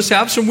most of us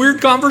have some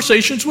weird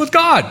conversations with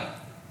God.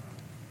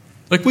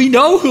 Like we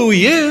know who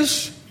He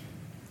is,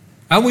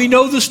 and we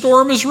know the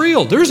storm is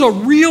real. There's a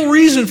real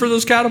reason for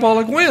those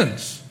catabolic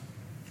winds.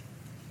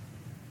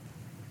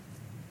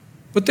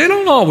 But they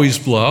don't always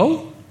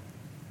blow.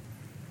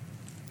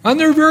 And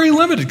they're very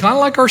limited, kind of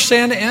like our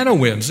Santa Ana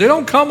winds. They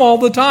don't come all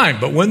the time,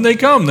 but when they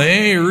come,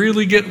 they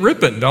really get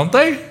ripping, don't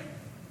they?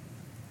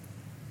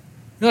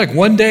 Like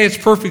one day it's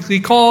perfectly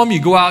calm, you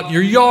go out in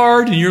your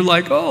yard and you're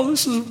like, oh,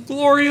 this is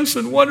glorious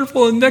and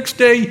wonderful. And next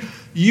day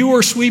you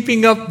are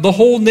sweeping up the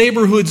whole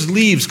neighborhood's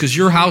leaves because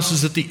your house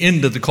is at the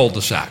end of the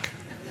cul-de-sac.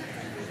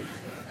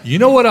 You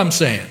know what I'm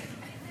saying?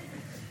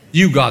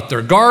 You got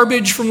their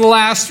garbage from the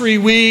last 3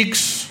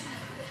 weeks.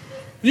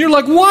 And you're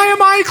like, why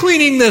am I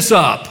cleaning this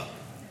up?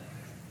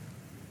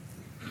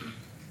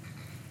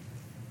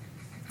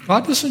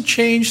 God doesn't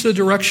change the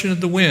direction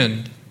of the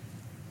wind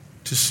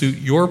to suit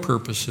your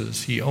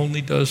purposes. He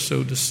only does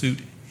so to suit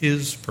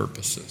His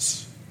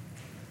purposes.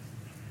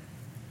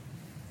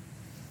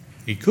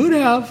 He could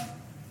have,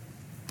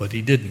 but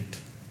He didn't.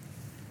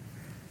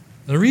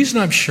 The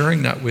reason I'm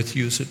sharing that with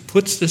you is it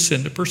puts this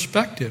into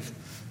perspective,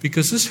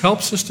 because this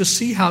helps us to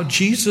see how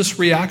Jesus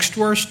reacts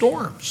to our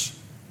storms.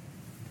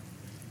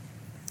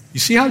 You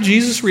see how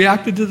Jesus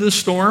reacted to this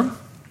storm?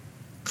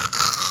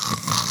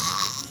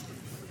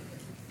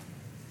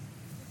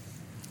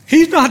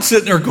 He's not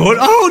sitting there going,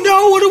 oh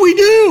no, what do we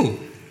do?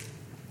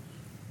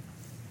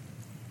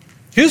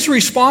 His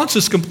response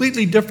is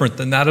completely different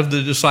than that of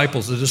the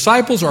disciples. The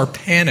disciples are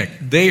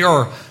panicked. They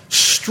are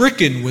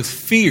stricken with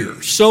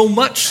fear, so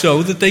much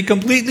so that they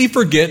completely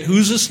forget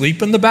who's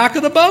asleep in the back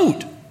of the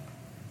boat.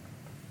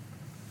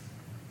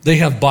 They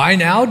have by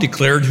now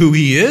declared who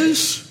He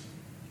is.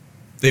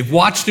 They've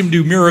watched Him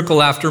do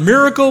miracle after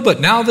miracle, but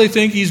now they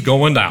think He's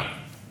going down.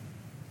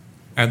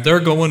 And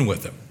they're going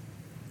with Him.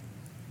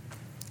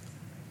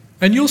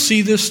 And you'll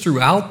see this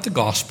throughout the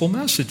gospel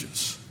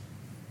messages.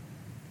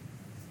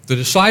 The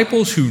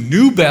disciples who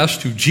knew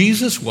best who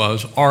Jesus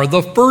was are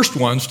the first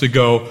ones to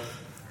go,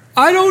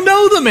 I don't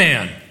know the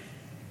man.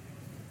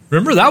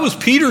 Remember, that was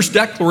Peter's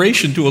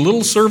declaration to a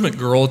little servant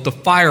girl at the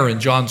fire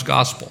in John's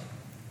gospel.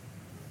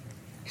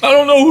 I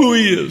don't know who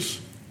He is.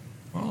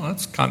 Well,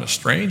 that's kind of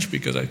strange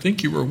because I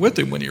think you were with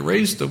Him when He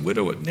raised the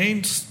widow at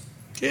Nain's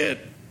kid.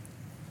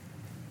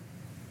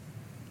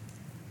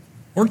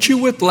 Weren't you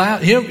with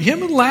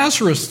him and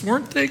Lazarus?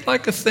 Weren't they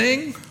like a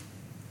thing?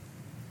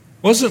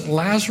 Wasn't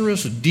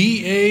Lazarus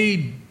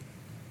D-A-D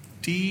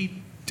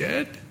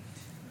dead?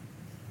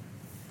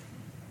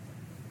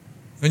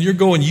 And you're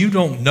going, you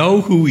don't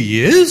know who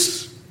he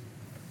is?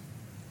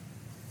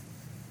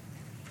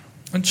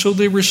 And so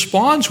they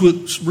respond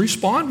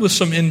with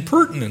some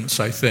impertinence,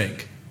 I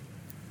think.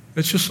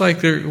 It's just like,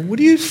 what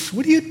are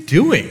you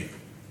doing?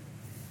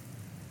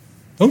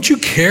 Don't you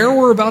care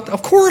we're about to?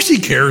 Of course he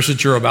cares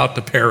that you're about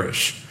to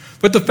perish.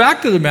 But the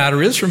fact of the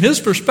matter is, from his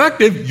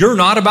perspective, you're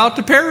not about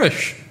to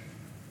perish.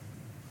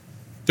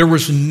 There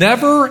was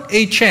never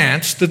a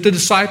chance that the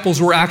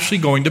disciples were actually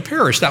going to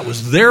perish. That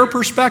was their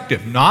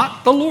perspective,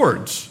 not the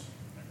Lord's.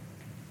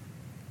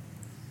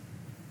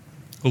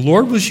 The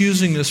Lord was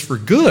using this for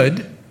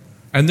good,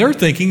 and they're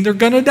thinking they're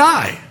going to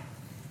die.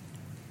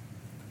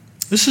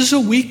 This is a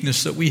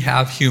weakness that we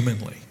have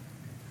humanly.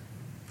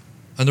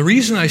 And the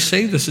reason I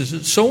say this is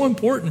it's so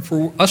important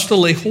for us to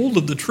lay hold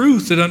of the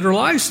truth that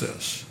underlies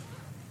this.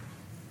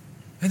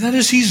 And that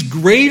is, he's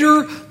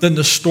greater than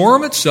the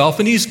storm itself,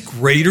 and he's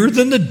greater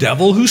than the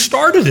devil who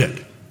started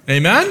it.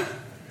 Amen?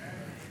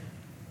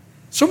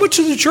 So much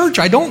of the church,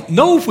 I don't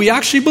know if we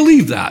actually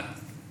believe that.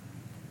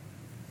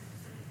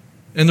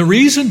 And the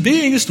reason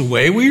being is the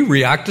way we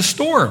react to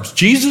storms.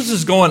 Jesus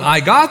is going, I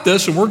got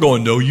this, and we're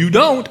going, no, you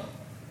don't.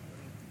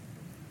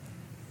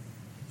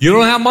 You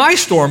don't have my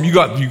storm. You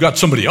got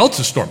somebody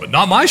else's storm, but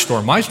not my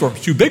storm. My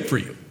storm's too big for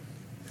you.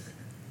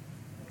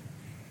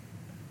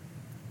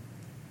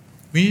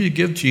 We need to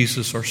give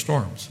Jesus our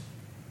storms.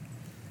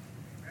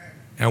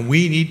 And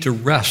we need to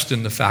rest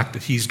in the fact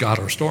that he's got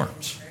our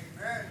storms.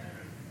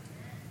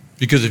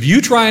 Because if you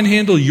try and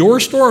handle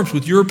your storms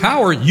with your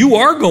power, you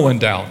are going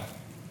down.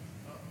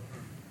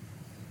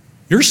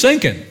 You're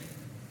sinking.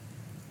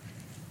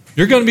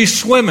 You're going to be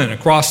swimming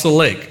across the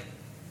lake.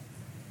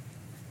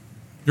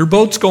 Your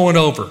boat's going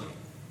over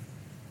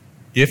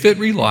if it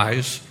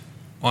relies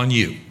on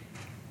you.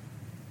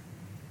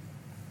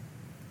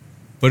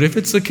 But if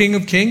it's the King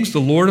of Kings, the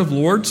Lord of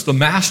Lords, the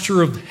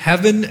Master of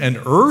heaven and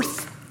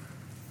earth,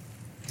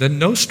 then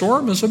no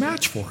storm is a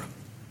match for him.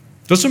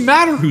 Doesn't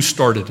matter who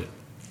started it.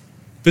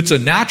 If it's a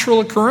natural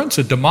occurrence,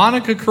 a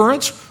demonic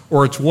occurrence,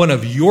 or it's one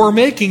of your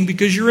making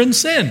because you're in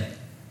sin.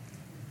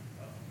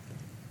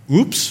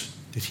 Oops,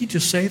 did he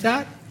just say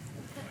that?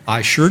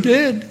 I sure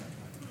did.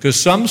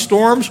 Because some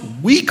storms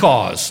we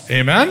cause.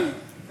 Amen?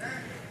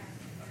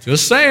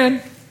 Just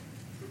saying.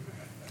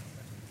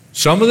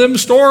 Some of them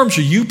storms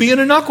are you being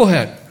a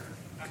knucklehead.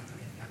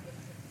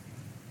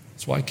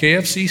 That's why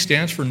KFC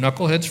stands for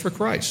Knuckleheads for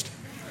Christ.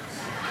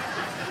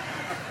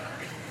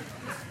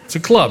 It's a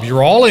club.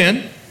 You're all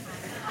in.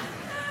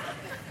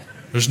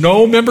 There's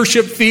no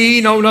membership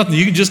fee, no nothing.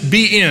 You can just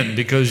be in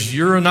because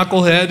you're a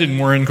knucklehead and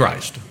we're in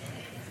Christ.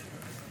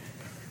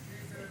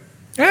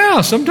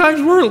 Yeah,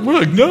 sometimes we're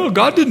like, no,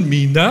 God didn't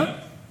mean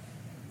that.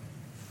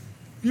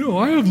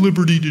 I have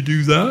liberty to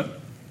do that.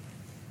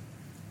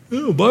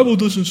 The Bible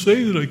doesn't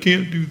say that I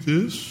can't do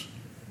this.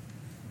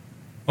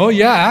 Oh,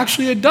 yeah,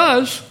 actually it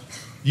does.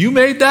 You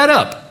made that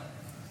up.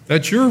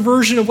 That's your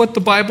version of what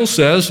the Bible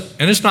says,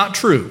 and it's not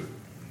true.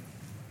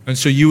 And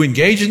so you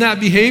engage in that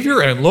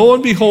behavior, and lo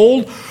and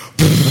behold,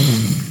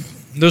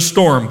 the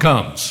storm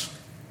comes.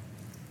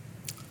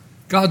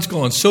 God's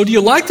going, so do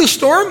you like the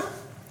storm?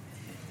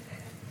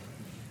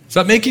 Is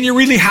that making you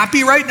really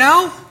happy right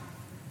now?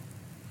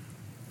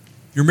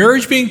 Your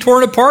marriage being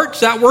torn apart,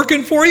 is that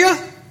working for you?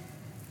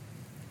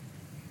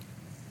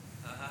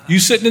 You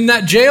sitting in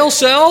that jail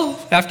cell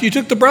after you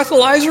took the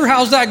breathalyzer,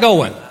 how's that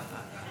going?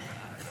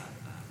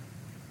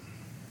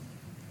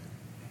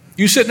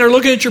 You sitting there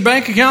looking at your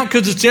bank account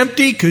because it's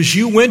empty because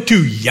you went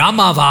to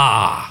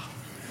Yamava.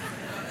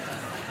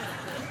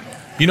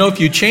 If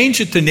you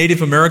change it to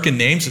Native American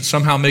names, it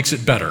somehow makes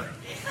it better.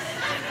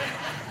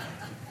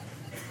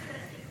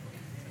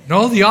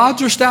 No, the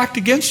odds are stacked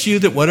against you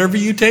that whatever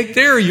you take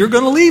there, you're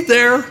going to leave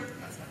there.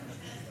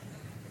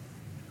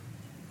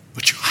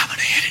 But I'm going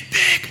to hit it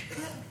big.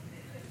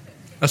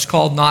 That's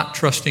called not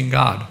trusting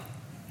God.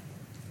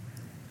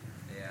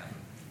 Yeah.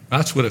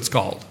 That's what it's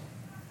called.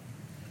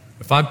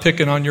 If I'm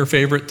picking on your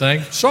favorite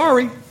thing,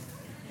 sorry.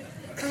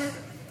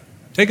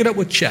 Take it up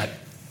with Chet.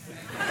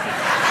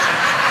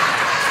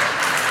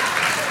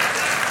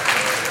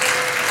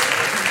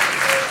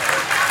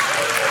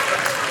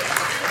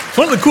 It's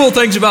one of the cool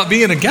things about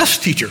being a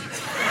guest teacher.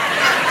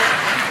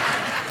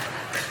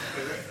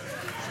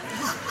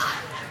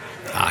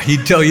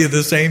 He'd tell you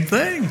the same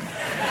thing.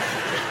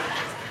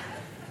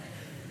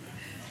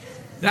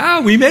 Yeah,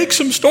 we make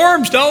some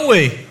storms, don't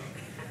we?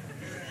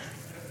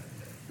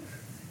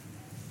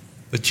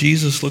 But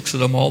Jesus looks at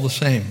them all the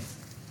same.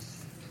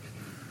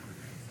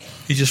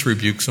 He just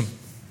rebukes them.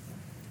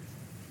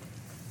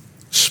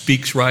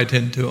 Speaks right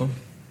into them.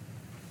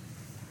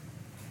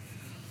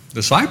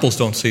 Disciples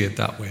don't see it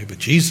that way, but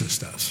Jesus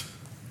does.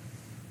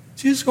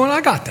 Jesus is going, I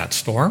got that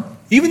storm.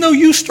 Even though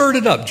you stirred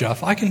it up,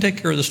 Jeff, I can take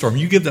care of the storm.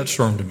 You give that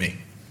storm to me.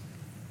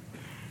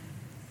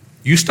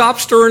 You stop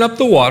stirring up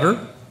the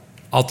water,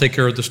 I'll take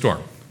care of the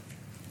storm.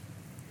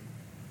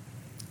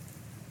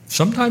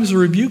 Sometimes the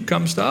rebuke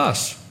comes to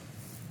us.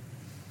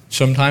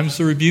 Sometimes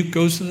the rebuke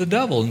goes to the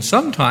devil. And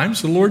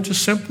sometimes the Lord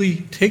just simply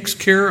takes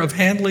care of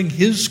handling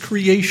his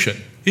creation,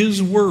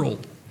 his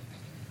world.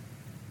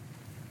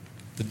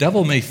 The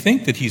devil may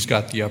think that he's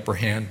got the upper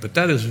hand, but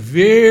that is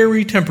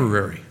very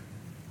temporary.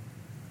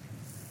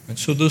 And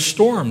so those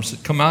storms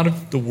that come out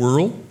of the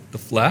world, the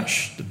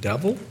flesh, the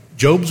devil,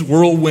 Job's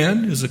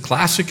whirlwind is a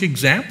classic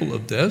example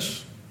of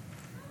this.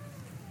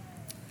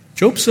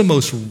 Job's the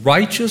most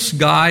righteous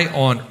guy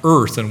on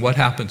earth, and what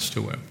happens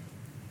to him?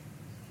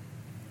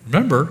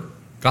 Remember,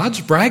 God's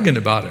bragging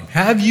about him.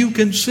 Have you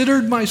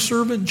considered my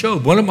servant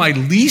Job? One of my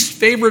least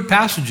favorite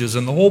passages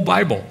in the whole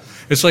Bible.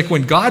 It's like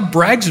when God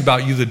brags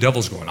about you, the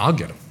devil's going, I'll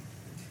get him.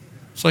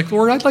 It's like,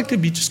 Lord, I'd like to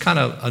be just kind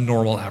of a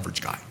normal,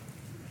 average guy.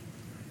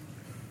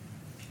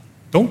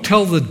 Don't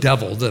tell the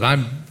devil that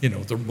I'm,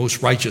 the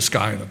most righteous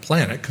guy on the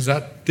planet, because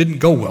that didn't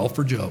go well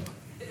for Job.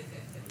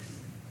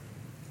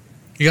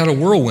 He got a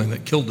whirlwind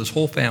that killed his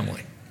whole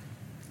family.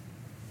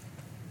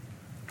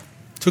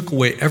 Took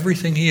away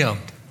everything he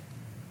owned.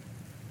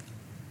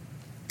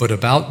 But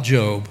about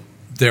Job,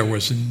 there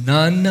was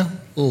none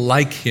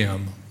like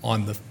him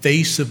on the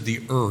face of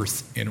the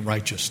earth in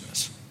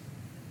righteousness.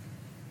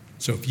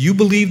 So if you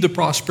believe the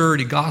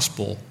prosperity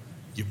gospel,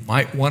 you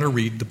might want to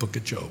read the book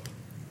of Job.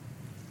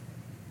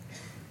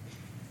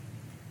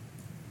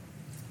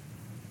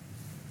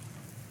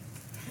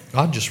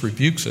 God just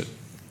rebukes it.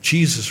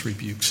 Jesus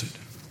rebukes it.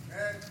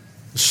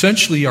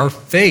 Essentially, our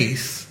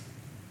faith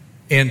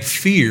and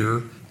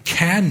fear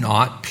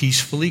cannot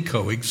peacefully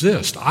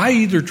coexist. I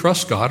either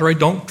trust God or I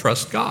don't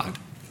trust God.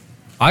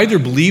 I either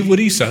believe what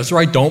he says or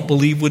I don't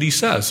believe what he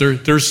says.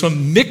 There's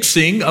some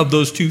mixing of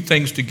those two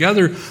things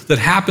together that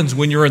happens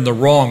when you're in the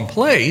wrong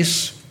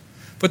place.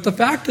 But the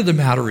fact of the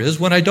matter is,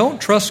 when I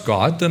don't trust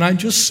God, then I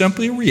just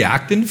simply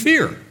react in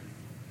fear.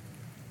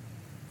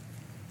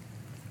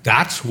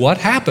 That's what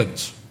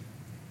happens.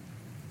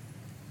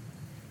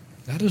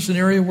 That is an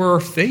area where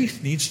our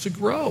faith needs to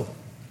grow.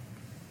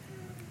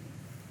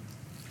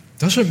 It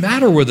doesn't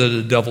matter whether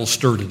the devil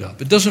stirred it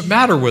up. It doesn't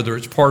matter whether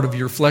it's part of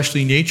your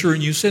fleshly nature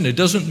and you sin. It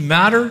doesn't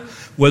matter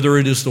whether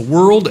it is the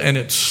world and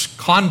its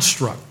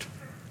construct.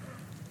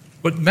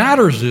 What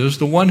matters is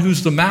the one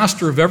who's the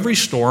master of every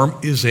storm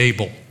is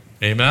able.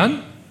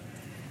 Amen?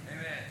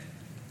 Amen.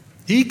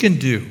 He can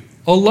do,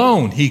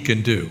 alone he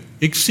can do,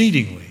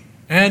 exceedingly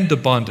and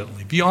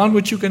abundantly, beyond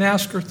what you can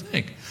ask or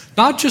think.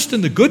 Not just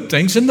in the good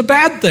things, in the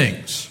bad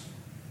things.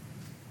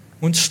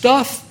 When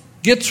stuff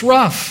gets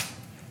rough.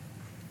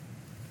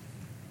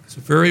 It's a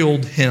very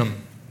old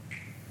hymn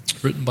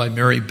written by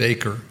Mary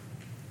Baker.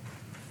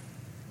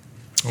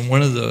 And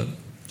one of the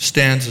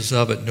stanzas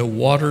of it, no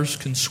waters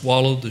can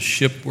swallow the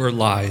ship where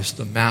lies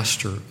the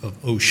master of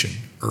ocean,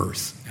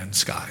 earth, and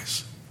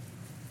skies.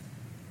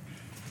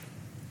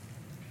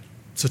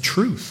 It's a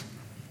truth.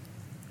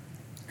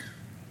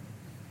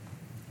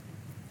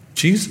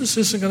 Jesus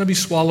isn't going to be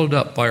swallowed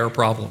up by our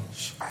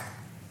problems.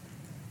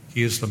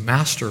 He is the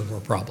master of our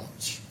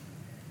problems.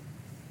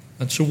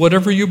 And so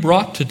whatever you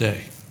brought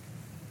today,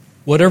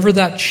 whatever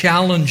that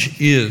challenge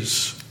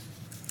is,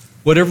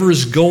 whatever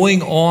is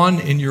going on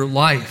in your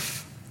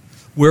life,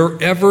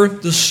 wherever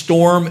the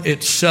storm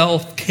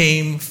itself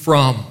came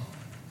from,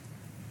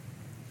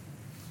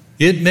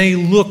 it may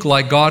look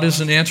like God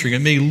isn't answering.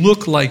 It may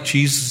look like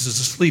Jesus is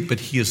asleep,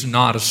 but he is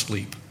not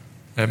asleep.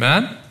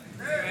 Amen?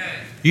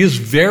 He is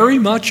very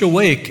much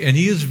awake, and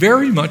he is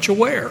very much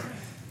aware.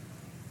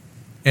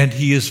 And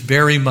he is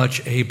very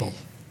much able.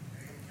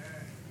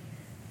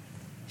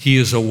 He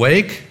is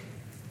awake,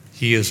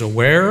 he is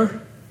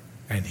aware,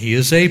 and he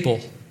is able.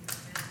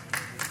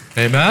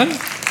 Amen?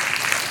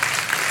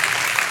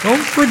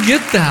 Don't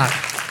forget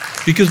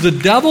that. Because the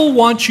devil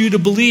wants you to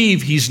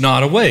believe he's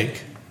not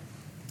awake.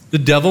 The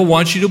devil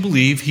wants you to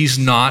believe he's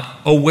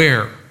not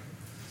aware.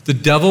 The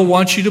devil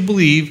wants you to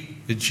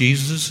believe that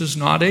Jesus is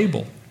not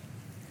able.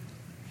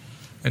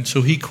 And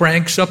so he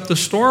cranks up the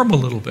storm a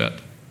little bit.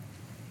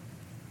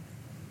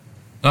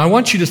 Now I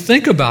want you to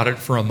think about it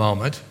for a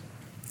moment.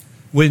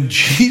 When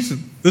Jesus,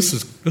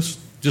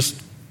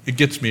 it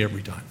gets me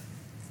every time.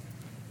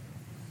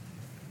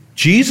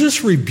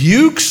 Jesus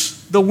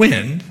rebukes the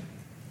wind.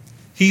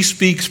 He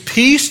speaks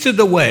peace to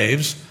the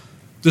waves.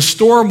 The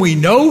storm we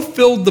know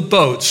filled the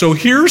boat. So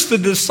here's the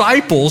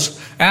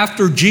disciples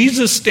after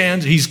Jesus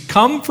stands. He's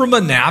come from a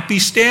nap. He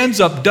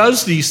stands up,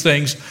 does these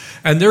things,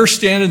 and they're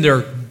standing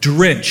there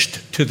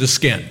drenched to the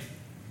skin.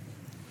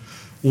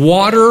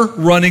 Water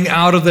running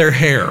out of their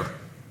hair.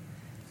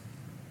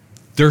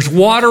 There's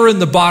water in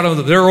the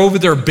bottom. They're over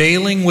there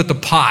bailing with the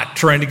pot,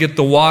 trying to get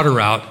the water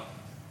out.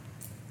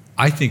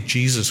 I think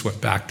Jesus went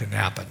back to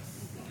napping.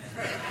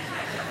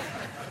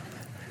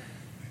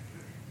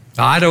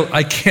 Now,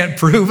 I can't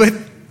prove it,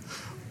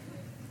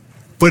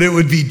 but it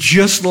would be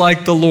just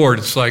like the Lord.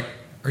 It's like,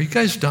 are you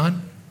guys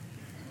done?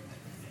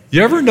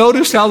 You ever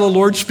notice how the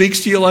Lord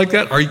speaks to you like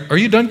that? Are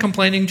you done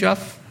complaining,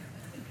 Jeff?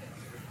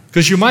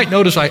 Because you might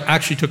notice I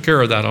actually took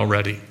care of that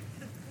already.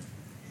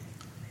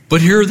 But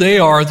here they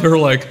are, they're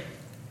like,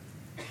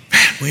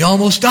 man, we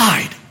almost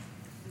died.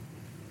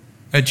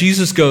 And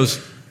Jesus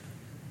goes,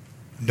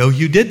 no,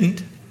 you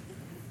didn't.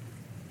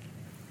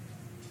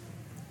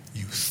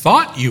 You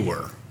thought you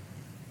were,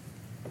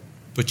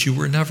 but you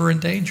were never in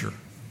danger.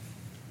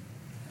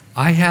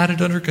 I had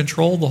it under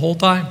control the whole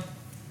time.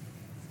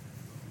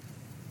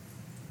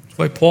 That's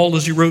why Paul,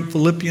 as he wrote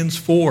Philippians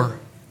 4,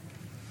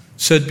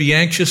 said, be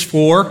anxious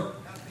for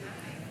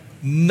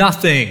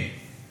nothing.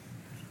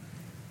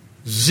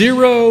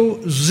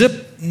 Zero,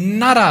 zip,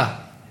 nada.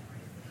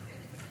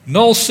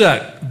 Null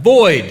set,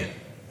 void,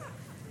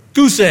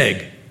 goose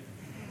egg.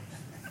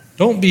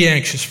 Don't be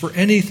anxious for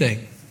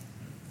anything,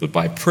 but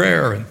by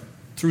prayer and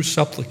through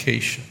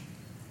supplication.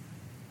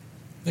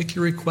 Make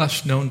your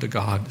request known to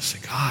God. Say,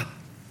 God,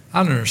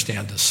 I don't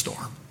understand this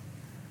storm.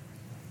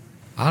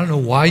 I don't know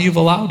why you've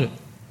allowed it.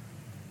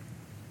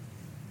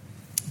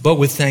 But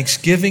with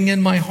thanksgiving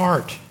in my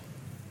heart,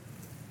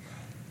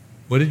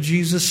 what did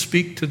Jesus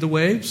speak to the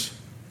waves?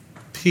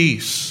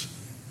 Peace.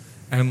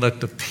 And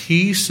let the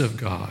peace of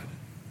God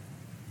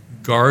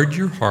guard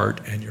your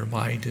heart and your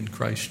mind in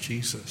Christ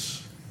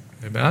Jesus.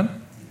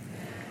 Amen?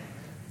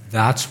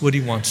 That's what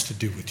he wants to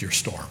do with your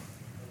storm.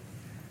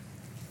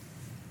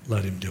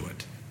 Let him do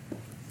it.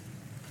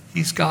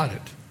 He's got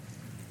it.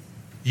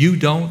 You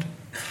don't,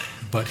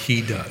 but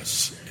he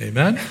does.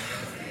 Amen?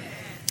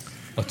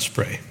 Let's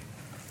pray.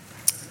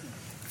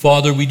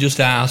 Father, we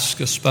just ask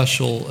a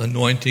special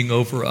anointing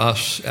over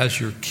us as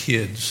your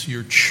kids,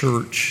 your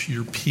church,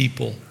 your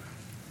people.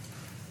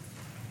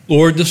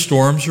 Lord, the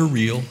storms are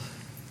real.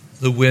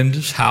 The wind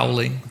is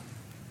howling.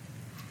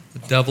 The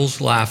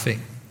devil's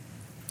laughing.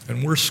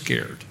 And we're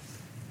scared.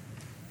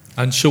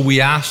 And so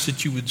we ask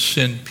that you would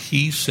send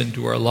peace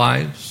into our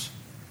lives,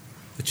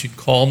 that you'd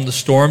calm the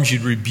storms,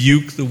 you'd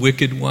rebuke the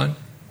wicked one.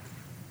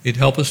 You'd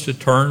help us to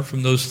turn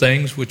from those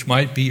things which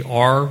might be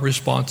our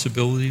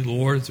responsibility,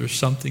 Lord. If there's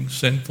something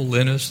sinful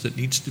in us that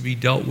needs to be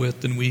dealt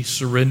with, then we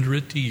surrender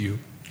it to you.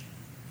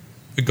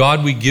 But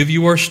God, we give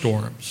you our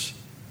storms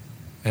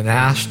and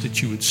ask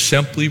that you would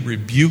simply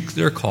rebuke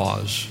their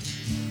cause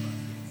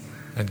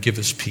and give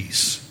us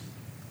peace.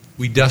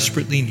 We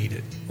desperately need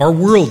it. Our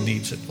world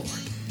needs it, Lord.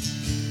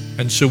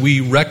 And so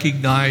we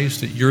recognize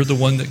that you're the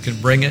one that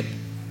can bring it.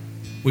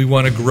 We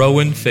want to grow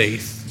in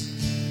faith.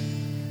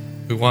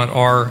 We want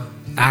our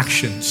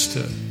actions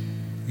to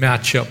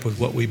match up with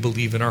what we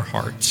believe in our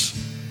hearts.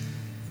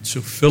 So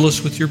fill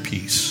us with your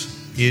peace.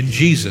 In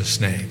Jesus'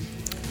 name,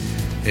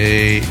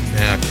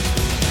 amen.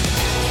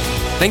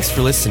 Thanks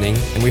for listening,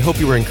 and we hope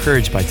you were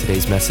encouraged by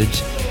today's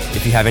message.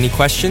 If you have any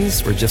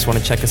questions or just want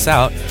to check us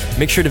out,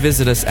 make sure to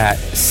visit us at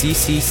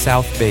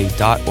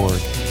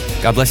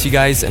ccsouthbay.org. God bless you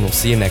guys, and we'll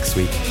see you next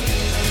week.